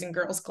for Boys and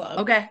Girls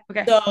Club. okay,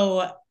 okay,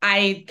 So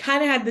I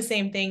kind of had the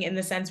same thing in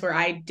the sense where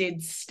I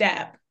did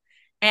step.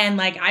 And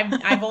like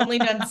I've only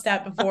done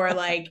step before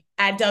like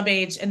at Dub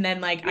H, and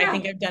then like I yeah,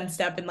 think I've done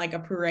step in like a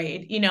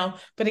parade, you know.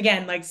 But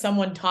again, like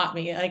someone taught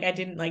me, like I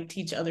didn't like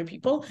teach other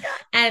people. yeah.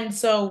 And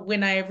so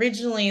when I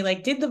originally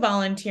like did the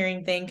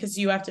volunteering thing, because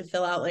you have to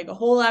fill out like a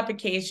whole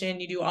application,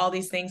 you do all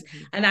these things.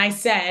 Mhm. And I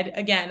said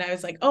again, I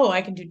was like, oh,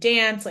 I can do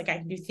dance, like I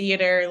can do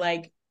theater,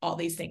 like all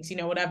these things, you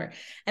know, whatever.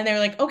 And they were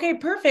like, okay,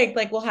 perfect.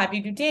 Like we'll have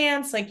you do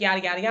dance, like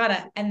yada yada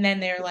yada. And then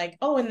they're like,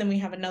 oh, and then we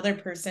have another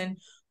person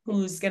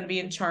who's going to be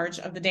in charge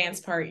of the dance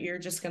part. You're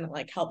just going to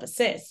like help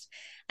assist.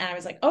 And I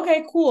was like,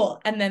 okay,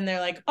 cool. And then they're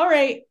like, all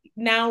right,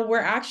 now we're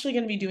actually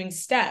going to be doing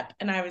step.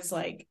 And I was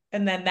like,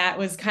 and then that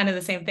was kind of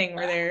the same thing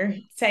where they're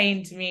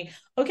saying to me,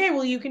 okay,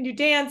 well, you can do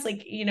dance.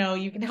 Like, you know,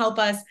 you can help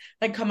us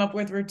like come up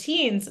with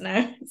routines. And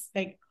I was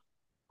like,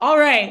 all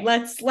right,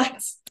 let's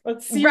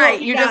see what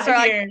Right. we You just got are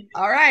like, here.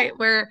 all right,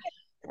 we're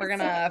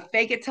gonna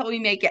fake it till we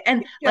make it.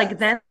 And like Yes.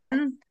 then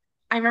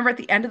I remember at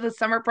the end of the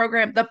summer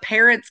program, the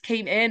parents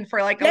came in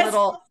for like a Yes,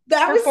 little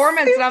that was the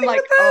performance. same And I'm thing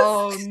like, with us.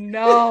 oh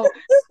no.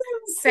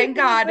 Same Thank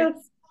thing God with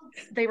us.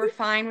 they were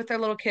fine with their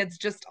little kids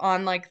just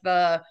on like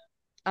the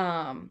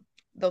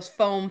those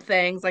foam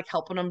things, like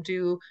helping them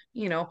do,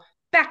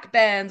 back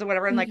bends or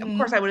whatever. And like, of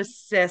course I Mm-hmm. would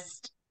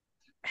assist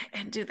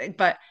and do things.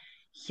 But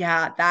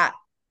yeah, that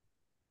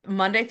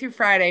Monday through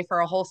Friday for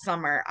a whole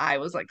summer, I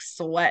was like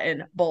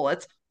sweating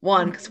bullets.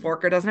 One, because Mm-hmm.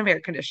 Forker doesn't have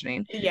air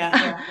conditioning.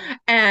 Yeah.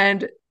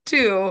 And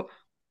two,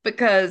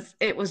 because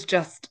it was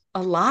just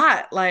a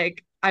lot.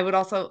 Like I would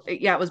also,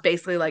 yeah, it was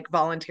basically like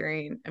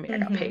volunteering. I mean, I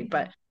got paid, Mm-hmm.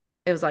 but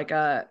it was like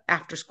a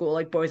after school,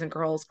 like Boys and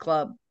Girls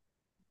Club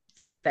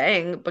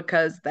thing,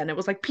 because then it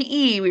was like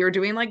PE. We were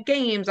doing like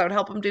games. I would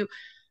help them do.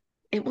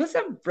 It was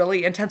a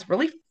really intense,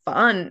 really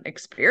fun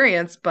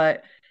experience,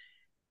 but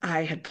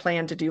I had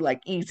planned to do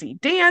like easy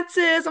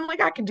dances. I'm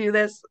like, I can do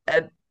this.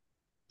 And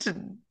to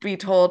be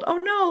told, oh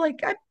no,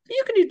 like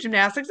you can do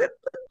gymnastics.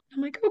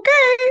 I'm like,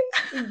 okay.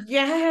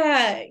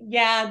 Yeah,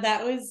 yeah,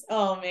 that was,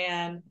 oh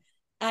man.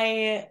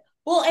 I,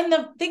 well, and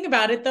the thing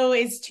about it though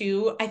is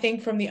too, I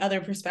think from the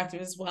other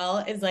perspective as well,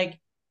 is like,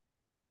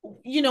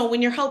 you know,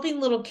 when you're helping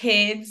little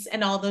kids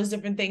and all those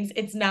different things,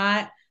 it's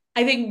not,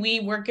 I think we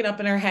work it up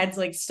in our heads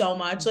like so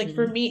much. Like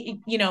for Mhm.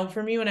 me, you know,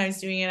 for me when I was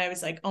doing it, I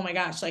was like, oh my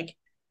gosh, like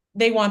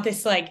they want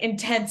this like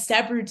intense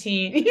step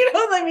routine. You know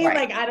what I mean? Right,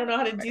 Like I don't know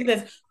how to do right.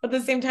 this. But at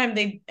the same time,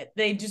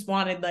 they just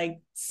wanted like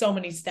so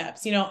many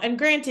steps, you know. And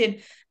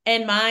granted,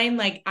 in mine,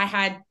 like I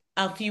had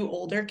a few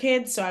older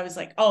kids. So I was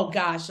like, oh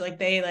gosh, like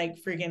they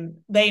like freaking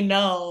they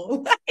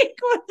know like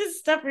what this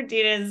stuff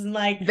routine is, and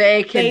like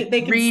They can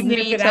they can read sniff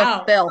me it to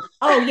out. filth.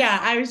 Oh yeah.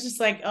 I was just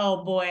like,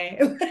 oh boy,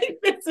 like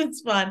this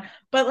is fun.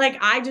 But like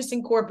I just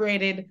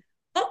incorporated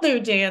other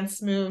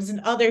dance moves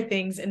and other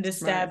things into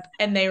Smart. step,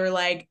 and they were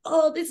like,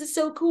 oh, this is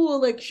so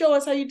cool, like show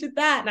us how you did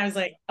that. And I was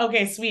like,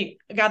 okay, sweet,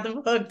 I got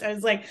them hooked. I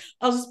was like,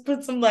 I'll just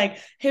put some like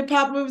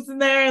hip-hop moves in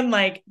there and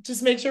like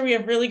just make sure we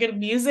have really good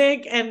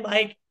music and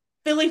like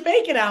Philly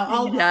fake it out.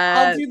 I'll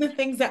Yes. do the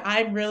things that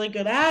I'm really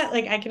good at,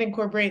 like I can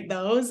incorporate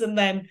those and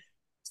then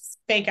just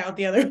fake out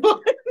the other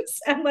ones.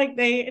 And like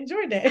they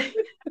enjoyed it.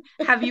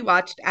 Have you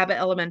watched Abbott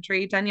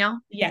Elementary, Danielle?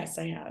 Yes,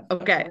 I have,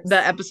 of Okay, the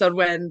course. episode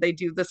when they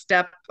do the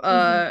step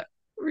Mm-hmm.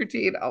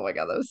 routine. Oh my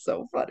God, that was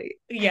so funny.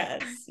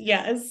 Yes,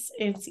 yes.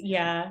 It's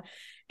yeah.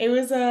 It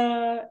was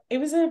a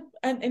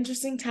an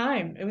interesting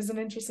time. It was an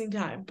interesting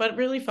time, but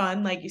really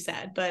fun, like you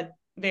said, but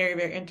very,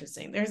 very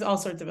interesting. There's all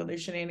sorts of other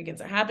shenanigans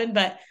that happened,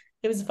 but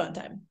it was a fun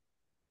time.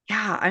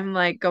 Yeah, I'm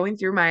like going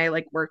through my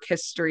like work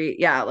history.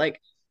 Yeah, like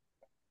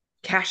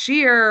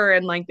cashier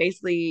and like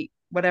basically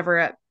whatever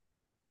at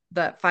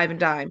the Five and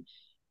Dime,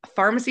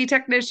 pharmacy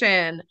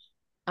technician,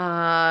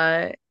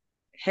 uh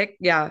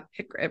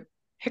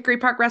Hickory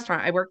Park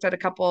restaurant. I worked at a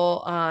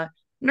couple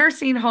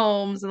nursing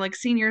homes and like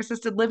senior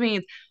assisted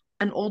living.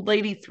 An old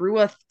lady threw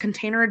a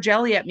container of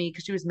jelly at me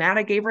because she was mad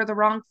I gave her the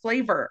wrong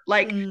flavor.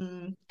 Like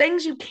Mm,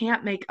 things you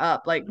can't make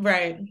up. Like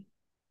right.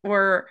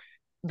 or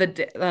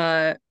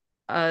the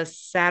a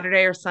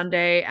Saturday or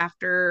Sunday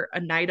after a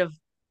night of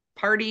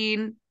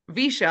partying,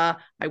 Visha,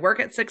 I work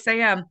at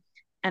 6 a.m.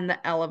 and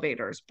the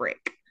elevators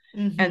break.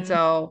 And Mm-hmm.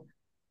 so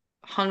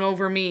hung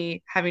over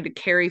me having to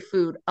carry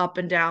food up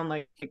and down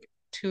like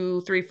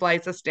 2, 3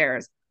 flights of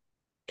stairs.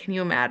 Can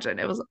you imagine?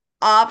 It was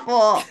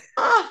awful.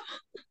 Oh,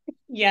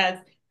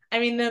 Yes. I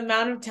mean, the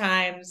amount of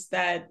times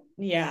that,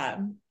 yeah,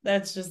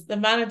 that's just the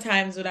amount of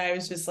times that I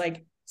was just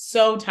like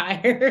so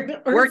tired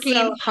or working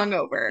so,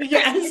 hungover.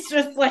 yeah, it's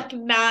just like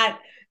not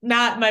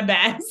my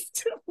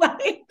best.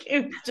 Like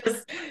it was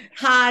just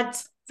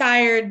hot,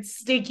 tired,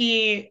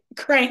 sticky,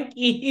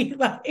 cranky,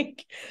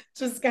 like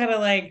just kind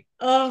of like,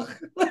 oh,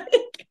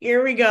 like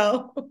here we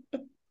go.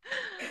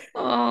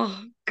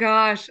 Oh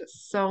gosh,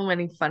 so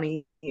many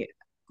funny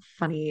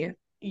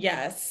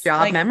Yes.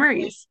 job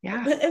memories.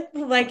 Yeah.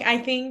 Like I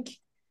think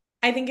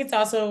it's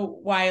also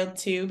wild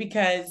too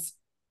because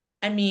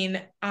I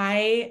mean,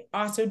 I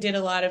also did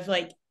a lot of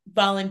like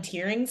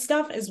volunteering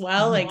stuff as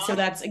well. Mhm. Like, so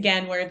that's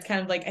again where it's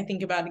kind of like I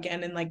think about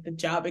again in like the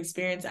job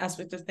experience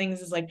aspect of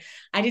things is like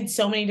I did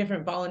so many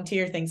different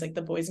volunteer things, like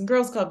the Boys and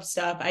Girls Club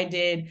stuff. I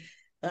did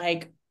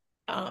like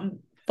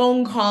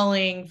phone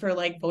calling for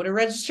like voter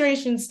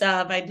registration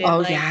stuff. I did Oh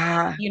like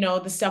yeah.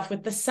 the stuff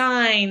with the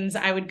signs.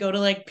 I would go to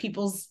like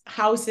people's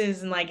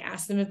houses and like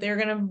ask them if they're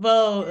gonna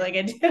vote. Like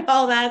I did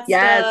all that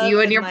Yes, stuff you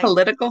and and your like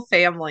political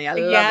family. I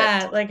love it.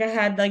 yeah, like I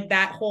had like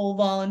that whole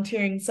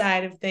volunteering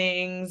side of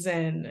things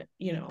and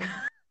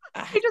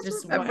I just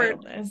just remembered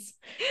wildness.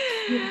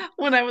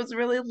 when I was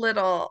really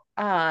little,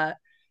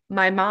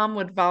 my mom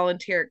would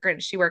volunteer.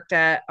 Granted, she worked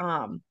at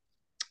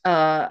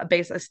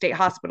a state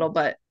hospital,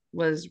 but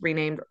was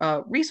renamed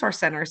a resource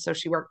center. So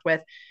she worked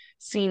with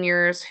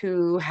seniors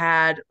who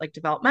had like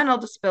developmental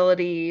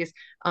disabilities,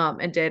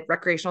 and did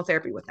recreational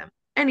therapy with them.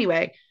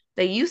 Anyway,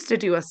 they used to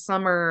do a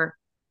summer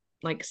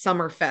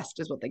fest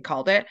is what they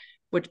called it,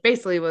 which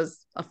basically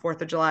was a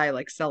 4th of July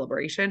like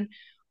celebration.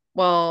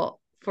 Well,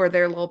 for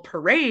their little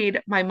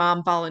parade, my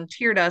mom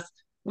volunteered us.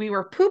 We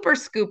were pooper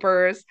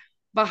scoopers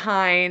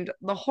behind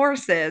the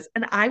horses,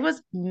 and I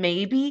was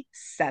maybe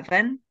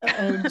 7,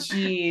 Oh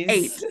geez.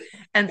 8.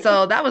 And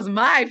so that was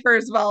my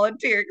first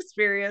volunteer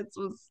experience,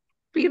 was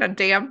being a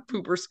damn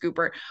pooper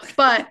scooper.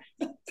 But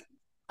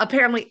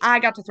apparently I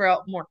got to throw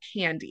out more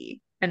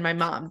candy and my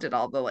mom did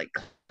all the like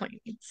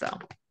cleaning. So,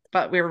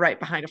 but we were right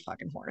behind a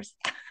fucking horse.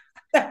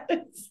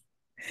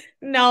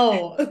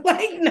 No,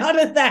 like none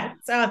of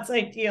that sounds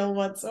ideal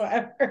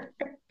whatsoever.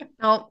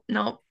 No,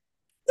 no.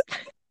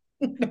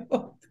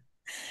 No.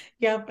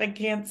 Yep, I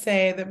can't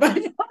say that my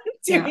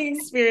Yeah. volunteering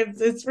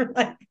experiences were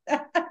like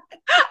that.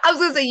 I was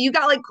gonna say you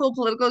got like cool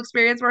political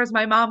experience, whereas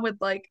my mom would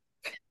like,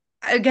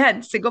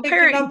 again, single Picking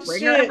parent, you up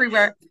bring her shit.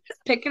 everywhere,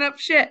 picking up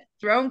shit,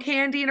 throwing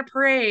candy in a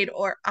parade,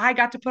 or I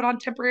got to put on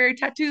temporary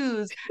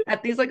tattoos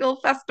at these like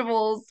little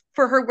festivals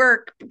for her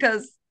work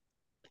because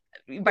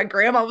my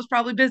grandma was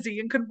probably busy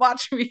and couldn't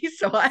watch me,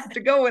 so I had to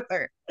go with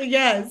her.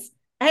 Yes.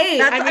 Hey,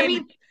 That's, I I mean,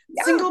 mean,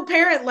 yeah, single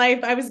parent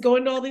life, I was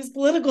going to all these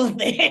political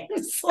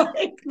things.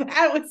 Like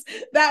that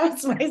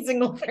was my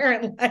single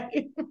parent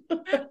life.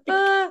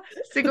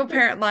 single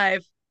parent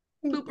life,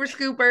 pooper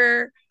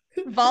scooper,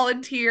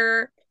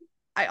 volunteer.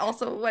 I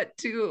also went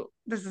to,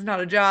 this is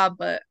not a job,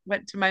 but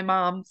went to my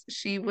mom's.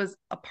 She was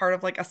a part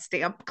of like a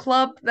stamp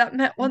club that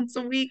met once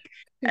a week.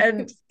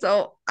 And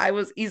so I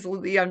was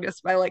easily the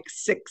youngest by like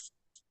 60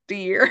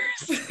 years.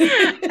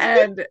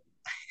 And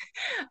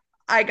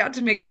I got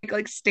to make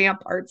like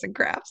stamp arts and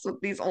crafts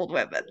with these old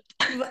women.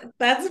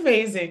 That's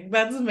amazing.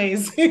 That's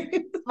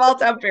amazing. Small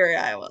town Perry,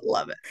 Iowa.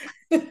 Love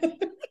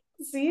it.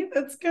 See,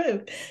 that's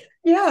good.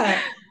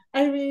 Yeah.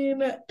 I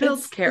mean,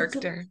 Builds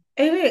character.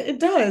 it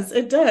does.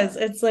 It does.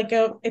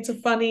 It's a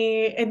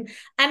funny and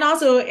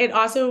also it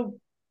also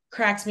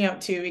cracks me up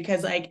too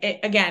because like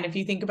again, if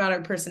you think about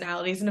our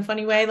personalities in a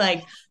funny way,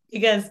 like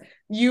because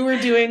you were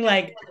doing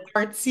like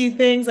artsy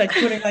things, like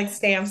putting like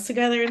stamps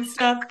together and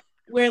stuff,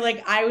 where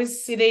like I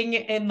was sitting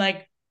in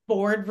like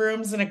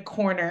boardrooms in a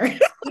corner,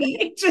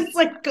 like, just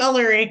like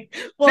coloring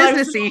while I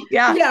was Businessy,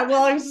 yeah. yeah,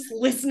 while I was just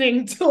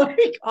listening to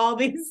like all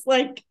these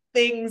like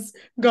things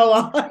go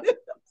on.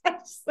 I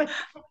was like,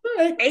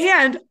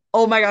 And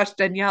oh my gosh,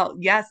 Danielle,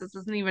 yes, this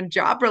isn't even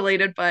job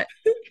related, but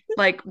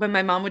like when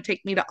my mom would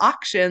take me to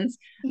auctions,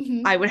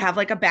 I mhm, would have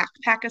like a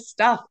backpack of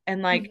stuff.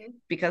 And like mhm.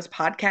 because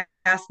podcasts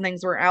and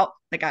things were out,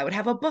 like I would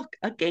have a book,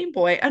 a Game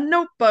Boy, a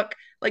notebook,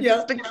 like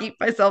just Yep. to keep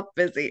myself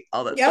busy.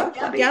 Oh, that's so Yep.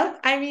 funny. Yep.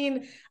 I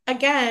mean,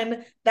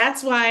 again,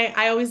 that's why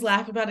I always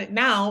laugh about it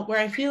now, where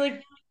I feel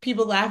like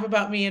people laugh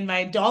about me in my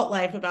adult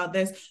life about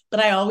this,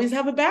 but I always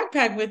have a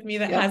backpack with me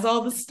that Yep. has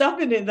all the stuff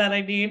in it that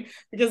I need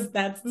because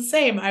that's the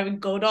same. I would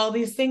go to all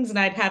these things and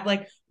I'd have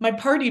like my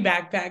party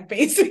backpack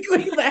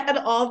basically that had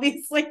all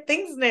these like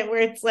things in it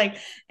where it's like it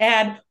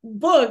had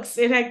books,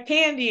 it had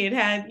candy, it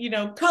had,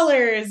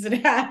 colors,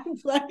 it had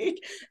like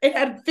it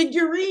had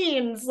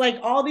figurines, like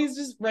all these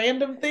just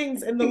random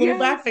things in the little Yes.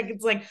 backpack.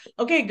 It's like,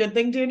 okay, good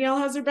thing Danielle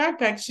has her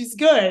backpack. She's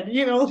good.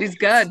 She's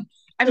good.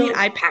 I mean, So,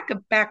 I pack a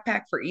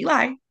backpack for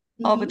Eli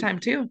all the mm-hmm, time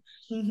too.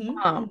 mm-hmm,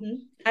 Um, mm-hmm.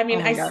 I mean,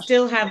 oh my I gosh,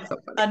 still that's have so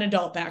funny. an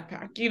adult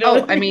backpack. You know Oh,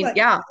 what I I mean? mean, Like,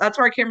 yeah, that's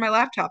where I carry my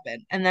laptop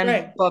in, and then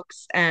right.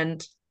 books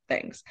and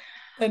things.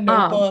 And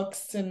Um,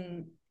 notebooks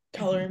and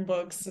coloring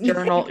books and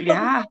Journal,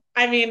 yeah.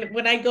 I mean,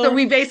 So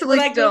we when basically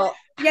I go still,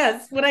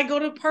 yes, when I go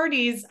to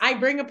parties, I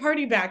bring a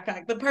party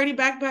backpack. The party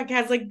backpack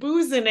has like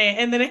booze in it,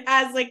 and then it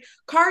has like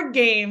card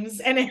games,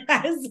 and it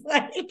has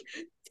like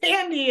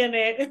candy in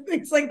it, and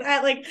things like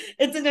that. Like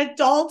it's an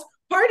adult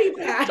party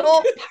pack.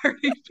 adult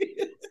party.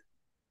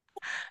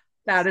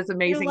 That is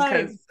Your amazing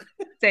life. because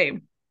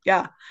same.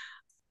 Yeah.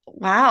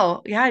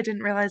 Wow. Yeah, I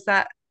didn't realize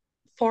that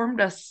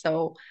formed us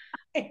so.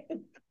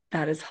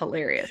 That is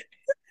hilarious.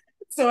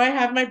 So I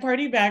have my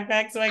party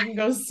backpack so I can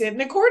go sit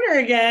in a corner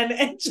again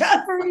and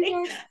just Party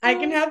like I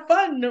can backpack. have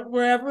fun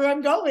wherever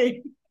I'm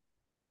going.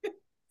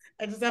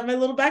 I just have my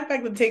little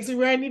backpack that takes me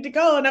where I need to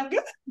go and I'm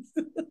good.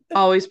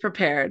 Always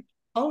prepared.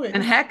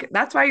 And Always. heck,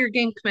 that's why you're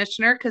game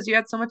commissioner because you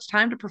had so much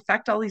time to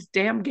perfect all these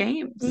damn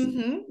games.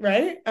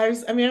 Right? I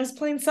was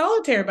playing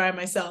solitaire by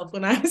myself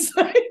when I was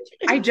like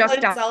I just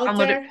playing downloaded,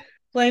 solitaire,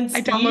 playing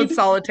I download speed.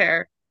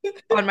 Solitaire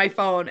on my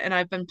phone and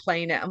I've been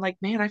playing it. I'm like,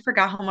 man, I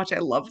forgot how much I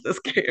love this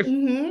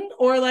game.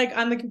 Or like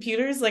on the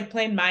computers, like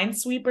playing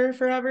Minesweeper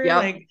forever. Yep.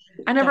 Like,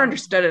 I never dumb.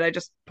 understood it. I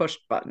just pushed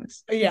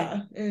buttons.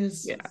 Yeah, it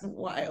is Yeah.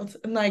 wild.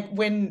 And like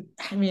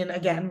I mean,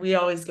 again, we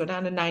always go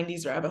down a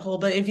 90s rabbit hole,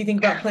 but if you think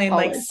about playing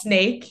like Always.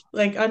 Snake,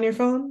 like on your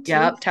phone too.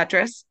 Yep.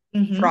 Tetris,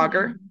 Mm-hmm.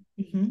 Frogger.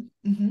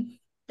 Mm-hmm.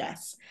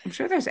 Yes. I'm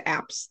sure there's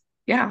apps.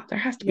 Yeah, there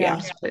has to be Yeah,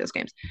 apps to play those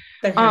games.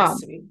 there has Um,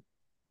 to be.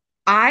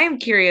 I'm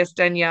curious,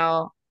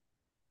 Danielle,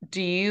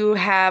 do you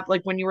have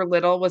like when you were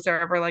little, was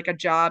there ever like a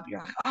job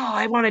you're like, oh,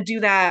 I want to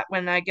do that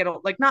when I get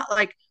old? Like not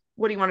like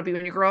what do you want to be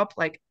when you grow up?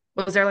 Like,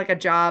 was there like a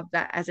job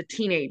that as a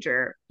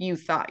teenager you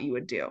thought you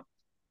would do?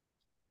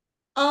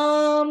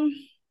 Um,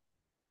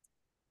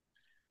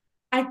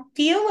 I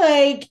feel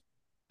like,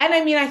 and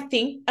I mean, I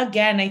think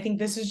again, I think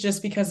this is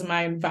just because of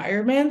my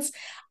environments.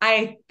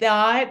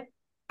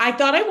 I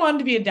thought I wanted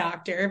to be a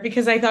doctor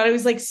because I thought it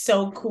was like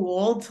so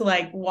cool to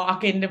like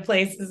walk into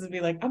places and be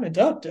like, I'm a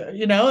doctor,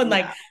 and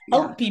like Yeah, yeah.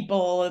 help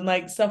people and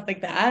like stuff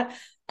like that.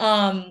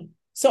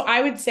 So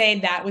I would say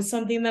that was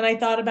something that I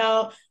thought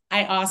about.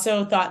 I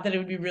also thought that it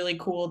would be really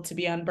cool to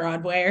be on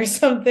Broadway or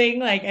something.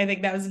 Like I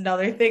think that was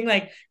another thing,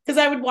 like because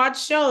I would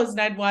watch shows and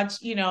I'd watch,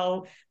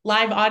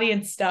 live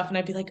audience stuff and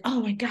I'd be like,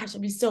 oh my gosh,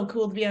 it'd be so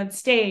cool to be on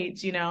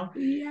stage.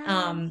 Yes.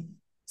 Um,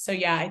 so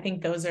yeah, I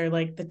think those are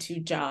like the two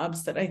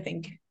jobs that I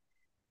think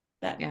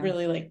that Yeah.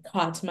 really like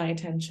caught my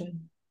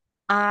attention.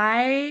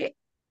 I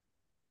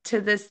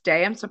to this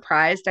day I'm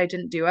surprised I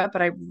didn't do it,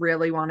 but I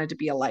really wanted to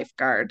be a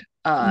lifeguard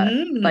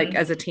like Mm.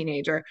 as a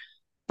teenager.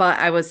 But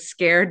I was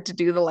scared to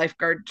do the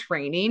lifeguard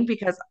training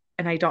because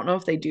and I don't know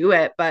if they do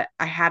it, but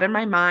I had in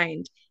my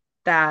mind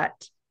that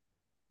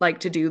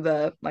like to do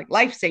the like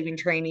life-saving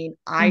training,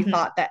 I Mm-hmm.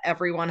 thought that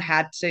everyone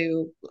had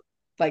to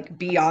like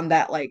be on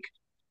that like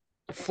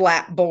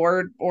flat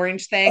board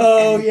orange thing Oh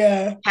and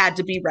yeah. had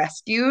to be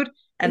rescued.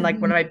 And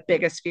like one of Mm-hmm. my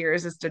biggest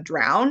fears is to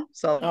drown.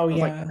 So Oh I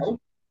was like, yeah.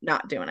 nope,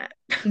 not doing it.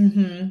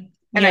 Mm-hmm.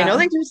 And I know Yeah.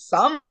 they do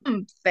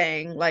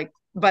something like,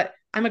 but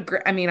I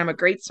mean, I'm a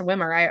great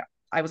swimmer.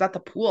 I was at the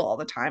pool all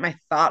the time. I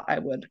thought I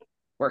would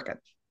work at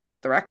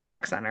the rec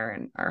center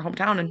in our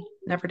hometown and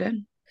never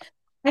did.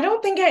 I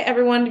don't think I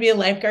ever wanted to be a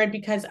lifeguard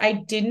because I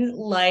didn't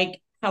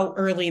like how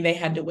early they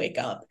had to wake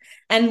up.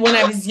 And when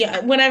I was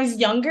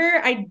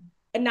younger, I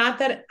not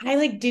that I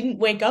like didn't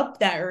wake up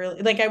that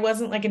early. Like I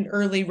wasn't like an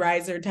early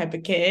riser type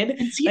of kid.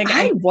 And see, Like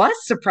I I was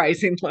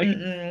surprisingly.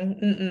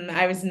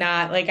 I was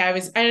not like I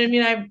was. I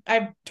mean,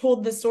 I've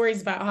told the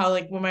stories about how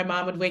like when my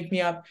mom would wake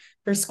me up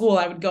for school,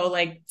 I would go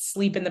like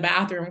sleep in the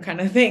bathroom kind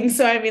of thing.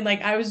 So I mean,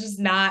 like I was just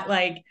not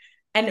like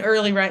an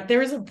early right. There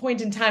was a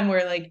point in time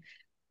where like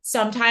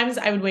sometimes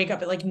I would wake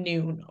up at like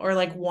noon or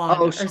like one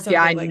Oh, or yeah,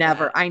 something like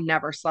that. I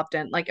never slept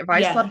in. Like if I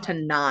Yeah. slept to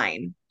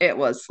 9, it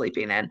was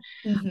sleeping in.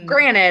 Hmm.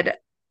 Granted,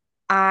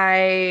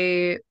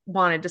 I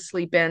wanted to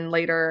sleep in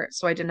later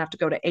so I didn't have to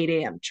go to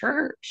 8 a.m.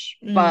 church.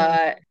 Mm,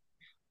 But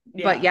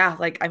yeah. yeah,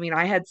 like I mean,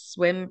 I had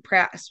swim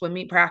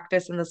meet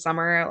practice in the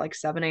summer at like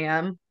 7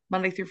 a.m.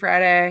 Monday through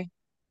Friday.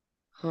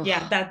 Yeah,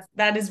 Ugh,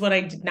 that is what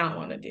I did not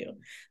want to do.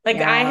 Like I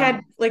yeah.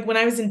 had like when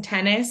I was in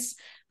tennis,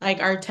 like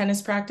our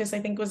tennis practice I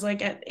think was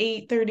like at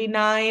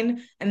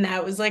 8:39 and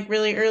that was like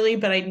really early,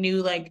 but I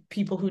knew like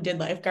people who did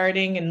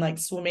lifeguarding and like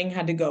swimming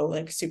had to go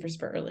like super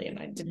super early and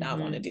I did not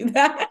want to Mhm. do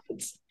that.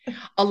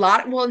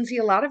 And see,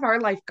 a lot of our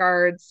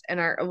lifeguards and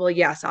well,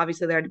 yes,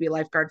 obviously there had to be a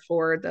lifeguard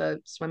for the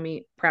swim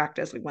meet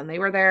practice, like when they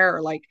were there,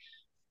 or like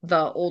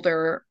the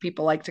older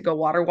people like to go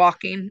water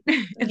walking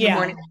in the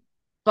morning. Yeah.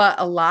 But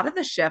a lot of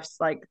the shifts,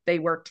 like they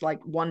worked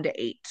like 1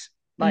 to 8.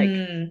 Like,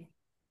 Mm.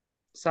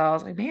 so I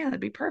was like, man, that'd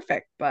be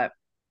perfect. But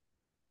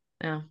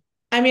yeah.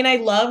 I mean, I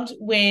loved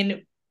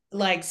when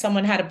like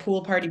someone had a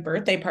pool party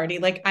birthday party.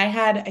 Like I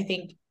had, I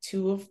think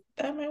two of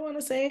them, I want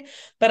to say,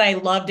 but I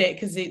loved it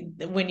because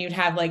when you'd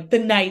have like the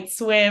night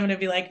swim and it'd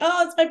be like,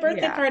 oh, it's my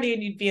birthday Yeah. party,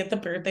 and you'd be at the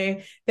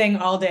birthday thing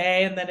all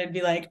day, and then it'd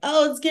be like,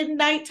 oh, it's getting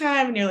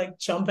nighttime, and you're like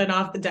jumping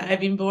off the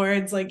diving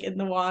boards like in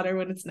the water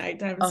when it's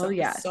nighttime. Oh, So it's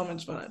yes. so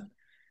much fun.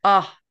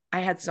 Oh, I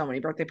had so many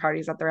birthday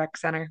parties at the rec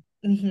center.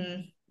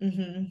 Mm-hmm.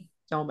 Mm-hmm.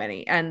 So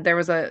many. And there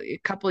was a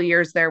couple of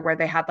years there where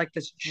they had like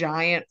this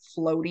giant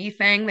floaty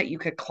thing that you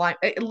could climb.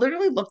 It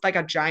literally looked like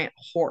a giant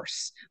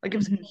horse. Like it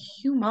was Mm-hmm.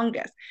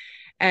 humongous.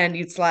 And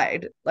you'd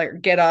slide,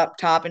 like get up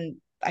top, and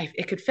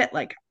it could fit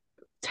like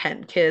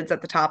 10 kids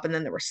at the top. And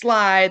then there were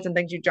slides and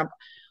things you jump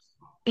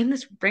in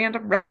this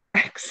random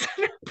rec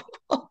center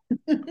pool.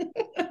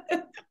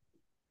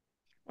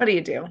 What do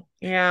you do?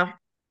 Yeah.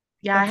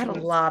 Yeah, I That's had a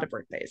nuts. lot of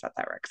birthdays at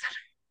that rec center.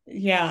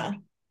 Yeah.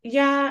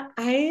 Yeah,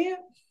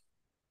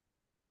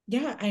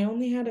 I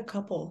only had a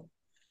couple.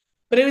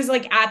 But it was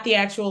like at the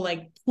actual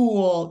like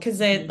pool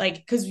because it Mhm. like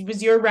because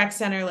was your rec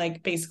center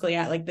like basically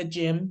at like the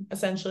gym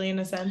essentially in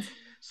a sense?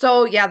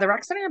 So yeah, the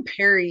rec center in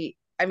Perry,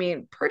 I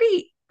mean,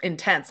 pretty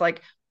intense.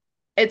 Like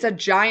it's a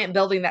giant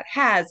building that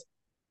has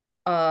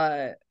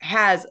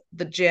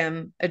the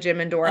gym, a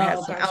gym indoor, Oh,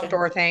 has some gotcha.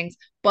 outdoor things,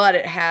 but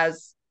it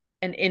has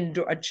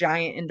a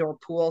giant indoor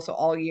pool, so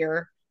all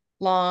year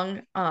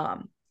long.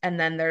 And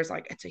then there's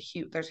a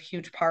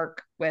huge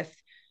park with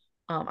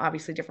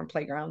obviously different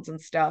playgrounds and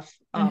stuff,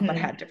 but Mm-hmm.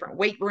 had different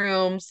weight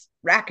rooms,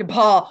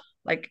 racquetball.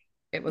 Like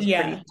it was pretty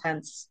Yeah.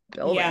 intense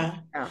building. Yeah.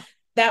 Yeah.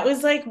 That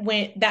was like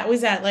when that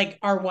was at like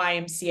our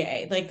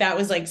YMCA. Like that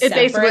was like It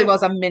basically separate.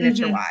 was a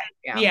miniature Hmm. wide.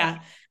 Yeah. Yeah.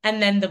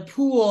 And then the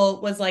pool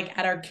was like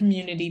at our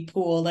community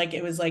pool. Like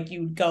it was like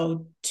you'd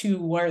go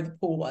to where the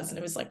pool was and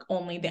it was like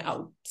only the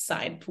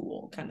outside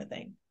pool kind of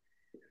thing.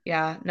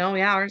 Yeah. No,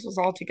 yeah, ours was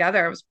all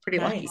together. I was pretty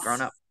lucky growing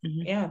Nice. up.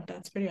 Mhm. Yeah,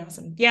 that's pretty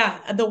awesome.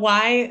 Yeah, the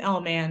Y. Oh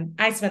man,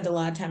 I spent a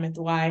lot of time at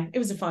the Y. It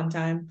was a fun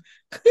time.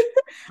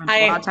 Spent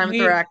a lot of I time at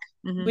the rec.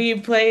 Hmm. we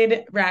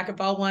played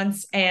racquetball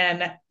once,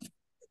 and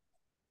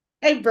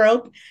I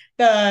broke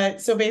the.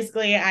 So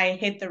basically, I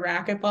hit the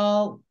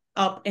racquetball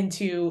up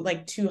into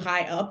like too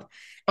high up,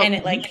 Oh, and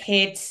it mhm. like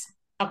hit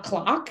a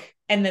clock,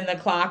 and then the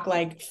clock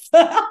like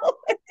fell.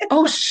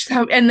 Oh,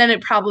 and then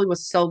it probably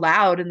was so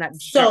loud in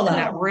So in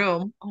that loud,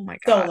 room. Oh my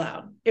so God.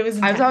 loud. It was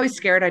I was always intense.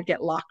 scared I'd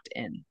get locked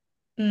in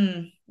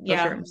those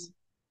Yeah, rooms.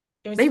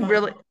 it was They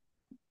really, fun.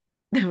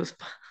 it was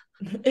fun.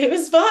 It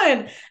was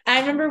fun.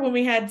 I remember when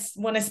we had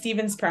one of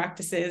Steven's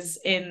practices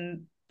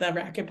in the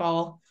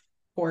racquetball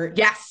court.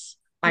 Yes,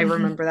 I Hmm.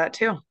 remember that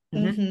too.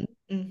 Hmm. Hmm.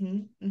 Hmm.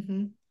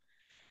 Hmm.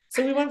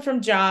 So we went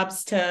from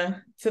jobs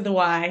to the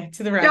Y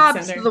to the rec Jobs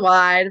to center. the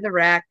Y, to the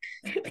rec.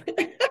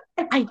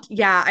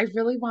 Yeah, I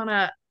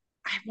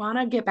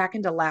wanna get back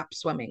into lap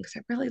swimming because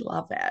I really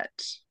love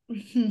it.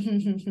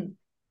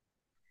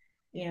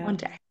 Yeah, One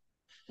day.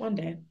 one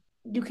day.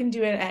 You can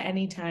do it at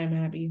any time,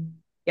 Abby.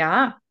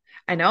 Yeah,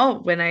 I know.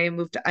 When I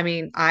moved to, I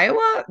mean,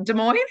 Iowa, Des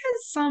Moines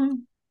has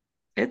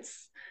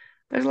it's,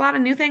 there's a lot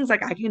of new things.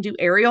 Like I can do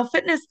aerial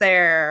fitness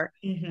there.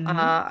 Hmm.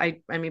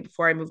 I mean,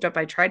 before I moved up,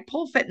 I tried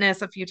pole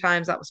fitness a few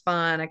times. That was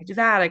fun. I could do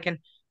that. I can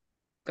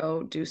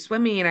go do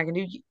swimming. I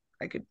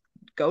could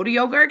go to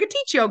yoga. I could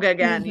teach yoga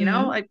again,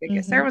 Hmm. like I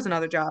guess there Hmm. was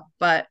another job,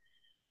 but,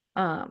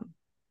 um,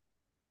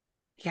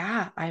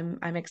 yeah,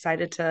 I'm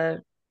excited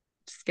to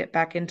just get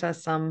back into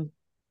some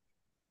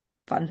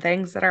fun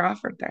things that are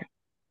offered there.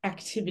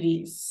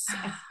 Activities,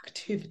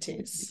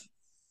 activities.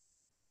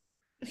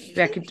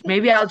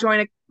 Maybe I'll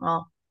join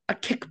a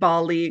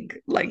kickball league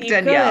like You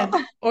Danielle.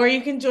 could, or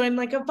you can join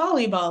like a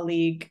volleyball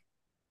league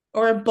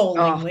or a bowling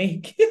Oh,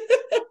 league.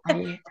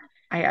 I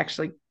I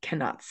actually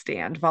cannot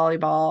stand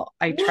volleyball.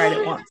 I tried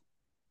it What? once.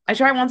 I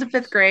tried once in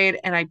fifth grade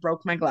and I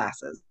broke my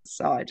glasses.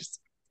 So I just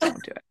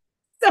don't do it.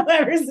 So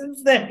ever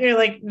since then, you're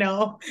like,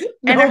 no,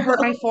 And I no.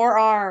 hurt my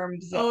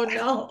forearms. Oh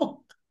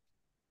no.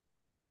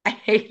 I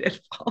hated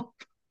foam.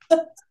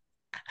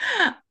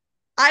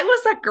 I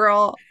was that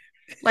girl.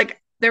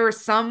 Like there were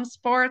some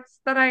sports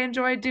that I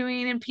enjoyed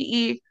doing in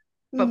PE,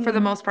 but for the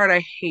Mhm. most part,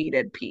 I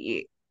hated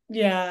PE.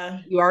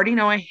 Yeah, You already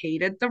know I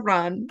hated the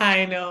run.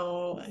 I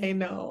know. I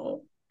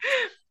know.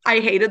 I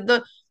hated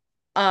the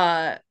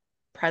uh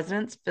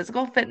president's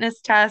physical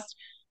fitness test.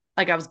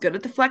 Like I was good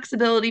at the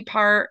flexibility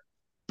part,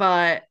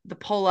 but the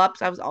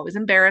pull-ups, I was always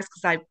embarrassed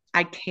because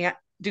I can't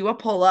do a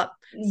pull-up.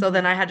 So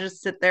then I Mhm. had to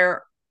just sit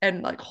there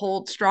and like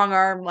hold strong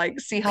arm, like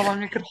see how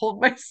long I could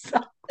hold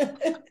myself.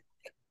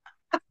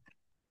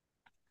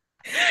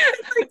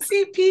 Like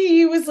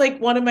CPE was like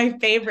one of my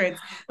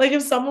favorites. Like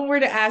if someone were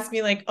to ask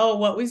me like, "Oh,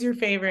 what was your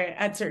favorite?"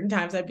 at certain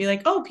times, I'd be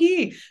like, "Oh,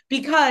 PE,"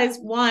 because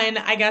one,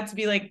 I got to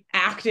be like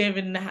active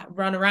and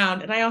run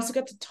around, and I also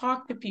got to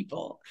talk to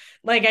people.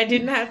 Like I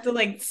didn't have to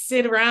like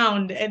sit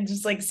around and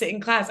just like sit in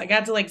class. I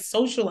got to like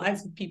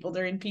socialize with people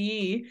during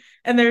PE,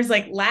 and there's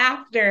like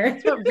laughter.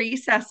 That's what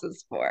recess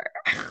is for.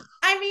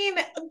 I mean,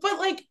 but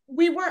like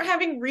we weren't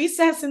having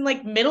recess in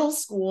like middle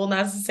school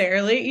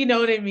necessarily. You know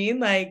what I mean?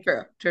 Like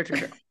True, true, true,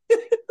 true,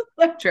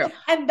 like, true.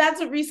 and that's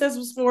what recess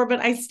was for. But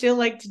I still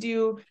like to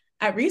do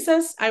at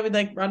recess. I would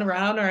like run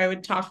around or I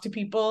would talk to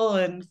people,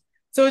 and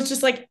so it's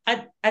just like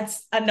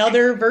it's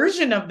another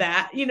version of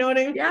that. You know what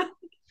I mean? Yeah.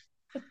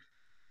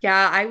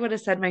 Yeah, I would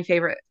have said my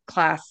favorite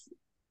class,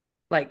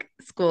 like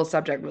school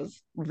subject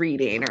was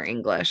reading or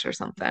English or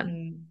something,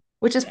 Mm,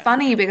 which is yeah,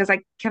 funny because I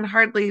can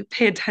hardly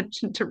pay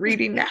attention to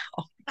reading now.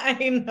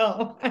 I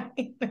know.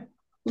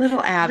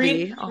 Little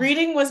Abby. Oh,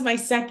 Reading was my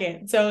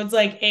second, so it's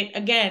like it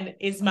again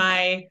is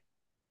my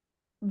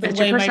the it's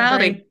your way my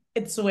personality. brain.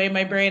 It's the way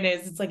my brain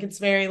is. It's like it's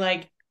very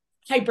like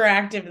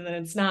hyperactive, and then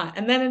it's not.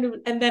 And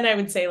then I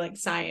would say like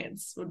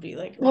science would be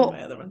like one of my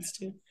Well, other ones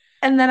too.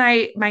 and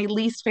then my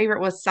least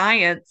favorite was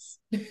science.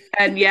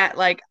 And yet,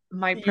 like,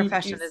 my You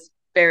profession is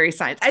very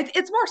science.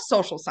 It's more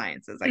social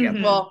sciences, I guess.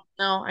 mm-hmm. Well,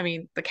 no, I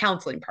mean, the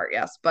counseling part,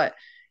 yes, but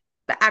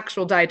the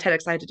actual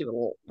dietetics, I had to do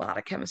a lot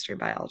of chemistry,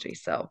 biology.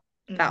 So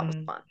that was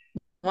Mm-hmm. fun.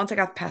 Once I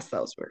got past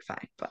those, we were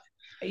fine. But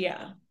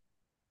Yeah.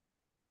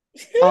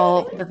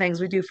 all the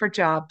things we do for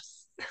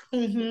jobs.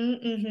 Mm-hmm,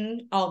 mm-hmm.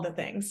 All the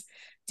things.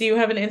 Do you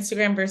have an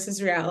Instagram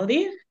versus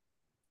reality?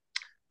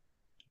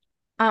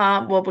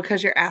 Well,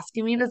 because you're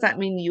asking me, does that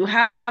mean you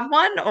have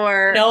one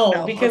or No,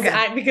 no?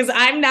 Okay. because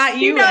I'm not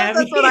He you, knows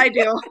that's what I Emmy.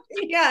 do.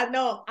 Yeah,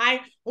 no.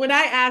 I when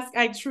I ask,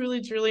 I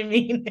truly, truly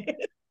mean it.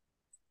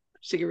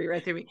 She could be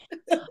right through me.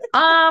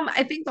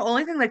 I think the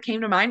only thing that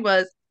came to mind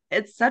was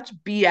it's such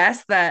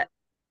BS that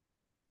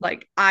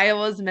like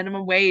Iowa's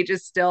minimum wage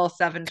is still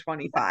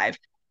 7.25.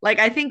 Like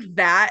I think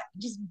that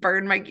just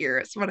burned my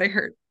gears when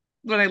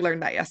I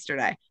learned that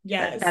yesterday.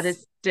 That Yes.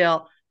 is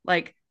still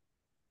like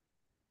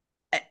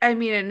I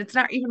mean, and it's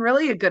not even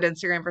really a good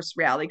Instagram versus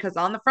reality because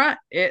on the front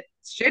it's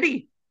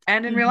shitty.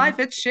 And in real Mm-hmm. life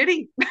it's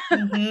shitty.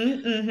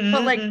 Mm-hmm.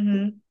 But Mm-hmm. like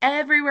Mm-hmm.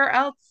 everywhere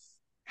else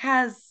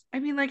has I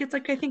mean, like it's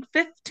like I think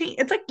 15,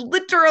 it's like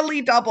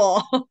literally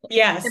double in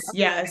Yes, other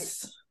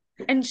states. yes.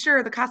 And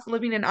sure, the cost of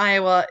living in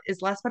Iowa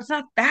is less, but it's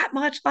not that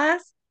much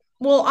less.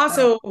 Well,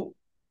 So, also,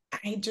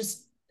 I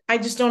just I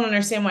just don't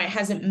understand why it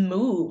hasn't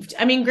moved.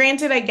 I mean,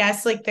 granted, I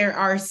guess like there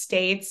are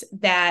states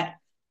that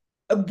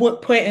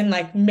would put in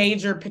like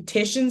major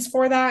petitions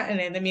for that,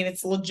 and I mean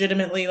it's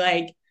legitimately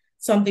like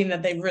something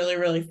that they really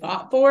really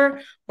fought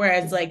for.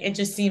 Whereas like it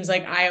just seems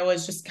like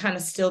Iowa's just kind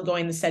of still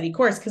going the steady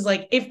course because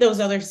like if those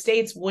other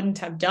states wouldn't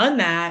have done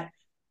that,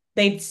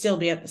 they'd still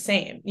be at the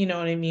same. You know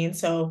what I mean?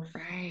 So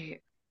right.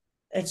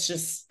 it's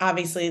just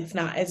obviously it's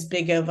not as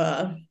big of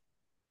a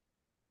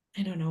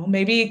I don't know.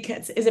 Maybe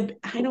is it?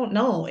 I don't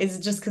know. Is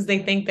it just because they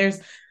think there's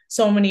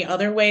so many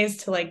other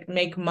ways to like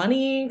make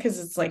money because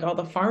it's like all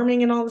the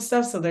farming and all the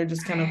stuff, so they're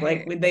just kind of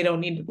like Right. they don't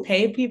need to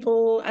pay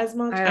people as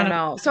much. I I don't don't.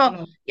 know. I don't So,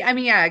 know. yeah, I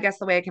mean, yeah, I guess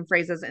the way I can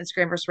phrase this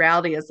Instagram versus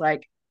reality is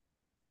like,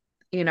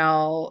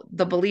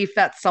 the belief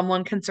that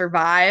someone can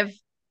survive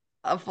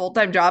a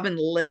full-time job and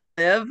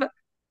live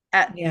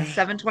at Yeah.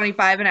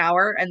 7.25 an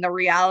hour. And the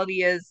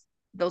reality is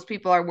those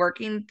people are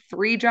working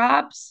three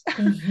jobs,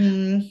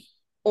 Mm-hmm.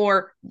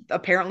 or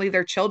apparently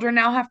their children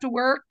now have to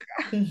work.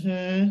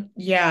 Mm-hmm.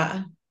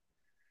 Yeah.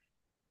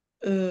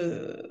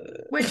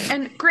 Which,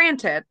 and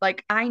granted,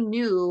 like I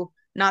knew,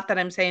 not that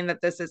I'm saying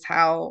that this is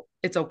how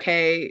it's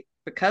okay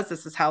because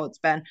this is how it's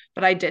been,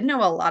 but I did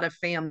know a lot of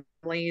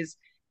families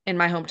in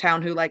my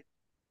hometown who, like,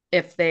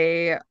 if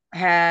they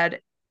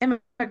had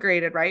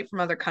immigrated, right, from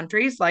other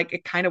countries, like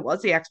it kind of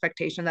was the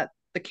expectation that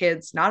the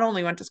kids not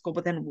only went to school,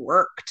 but then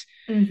worked,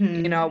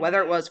 mm-hmm.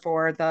 whether it was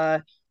for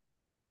the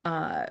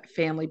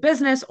family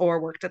business or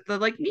worked at the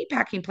like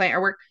meatpacking plant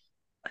or work.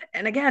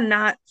 And again,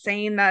 not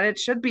saying that it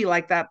should be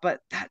like that, but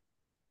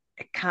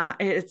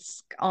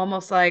it's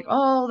almost like,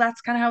 oh,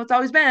 that's kind of how it's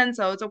always been,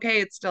 so it's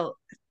okay. It's still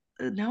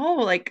no,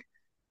 like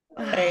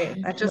Right.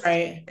 that just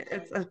Right.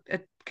 it's a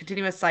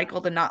continuous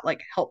cycle to not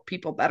like help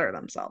people better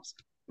themselves.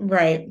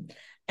 Right.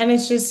 And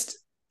it's just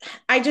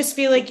I just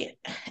feel like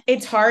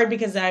it's hard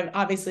because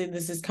obviously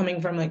this is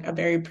coming from like a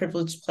very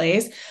privileged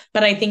place,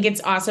 but I think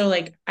it's also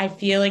like, I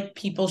feel like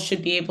people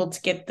should be able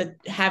to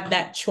have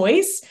that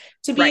choice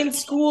to be in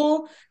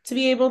school, to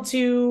be able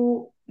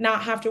to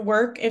not have to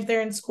work if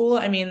they're in school.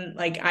 I mean,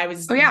 like I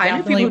was I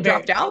knew people who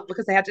dropped out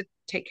because they had to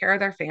take care of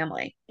their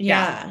family.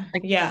 Yeah.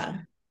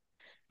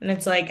 And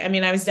it's like, I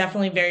mean, I was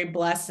definitely very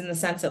blessed in the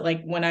sense that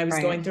like when I was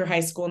going through high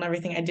school and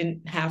everything, I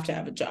didn't have to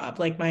have a job.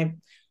 Like my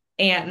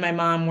aunt and my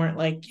mom weren't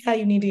like, yeah,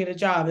 you need to get a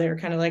job. They were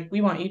kind of like, we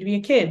want you to be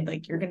a kid.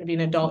 Like you're going to be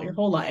an adult your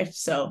whole life.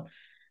 So,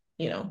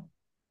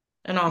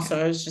 and also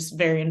I was just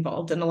very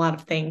involved in a lot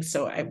of things.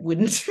 So I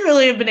wouldn't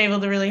really have been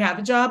able to really have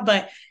a job,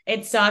 but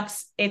it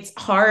sucks. It's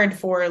hard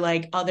for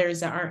like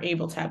others that aren't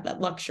able to have that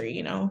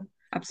luxury,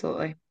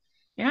 Absolutely.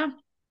 Yeah.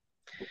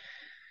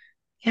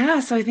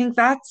 Yeah. So I think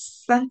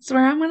that's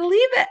where I'm going to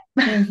leave it.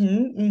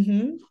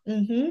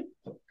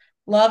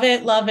 Love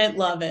it. Love it.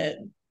 Love it.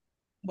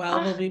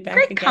 Well, we'll be back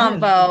great again.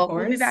 Combo.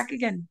 We'll be back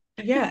again.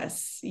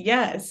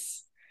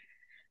 Yes.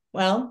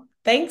 Well,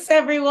 thanks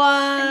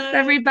everyone. Thanks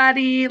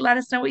everybody. Let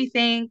us know what you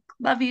think.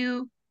 Love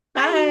you.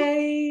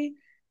 Bye.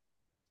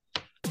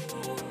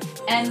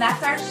 And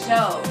that's our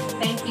show.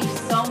 Thank you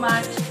so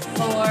much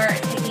for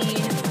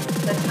taking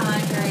the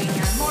time during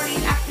your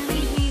morning, afternoon,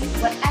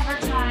 evening, whatever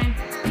time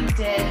you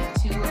did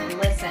to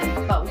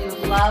listen. But we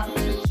would love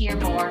to hear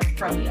more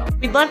from you.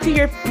 We'd love to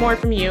hear more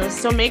from you.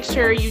 So make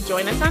sure you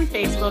join us on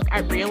Facebook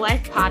at Real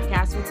Life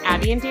Podcast with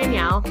Abby and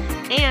Danielle,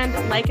 and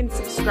like and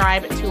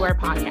subscribe to our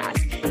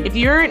podcast. If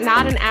you're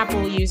not an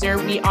Apple user,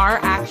 we are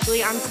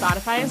actually on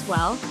Spotify as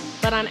well.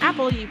 But on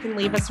Apple, you can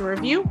leave us a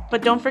review.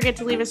 But don't forget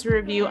to leave us a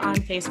review on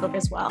Facebook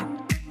as well.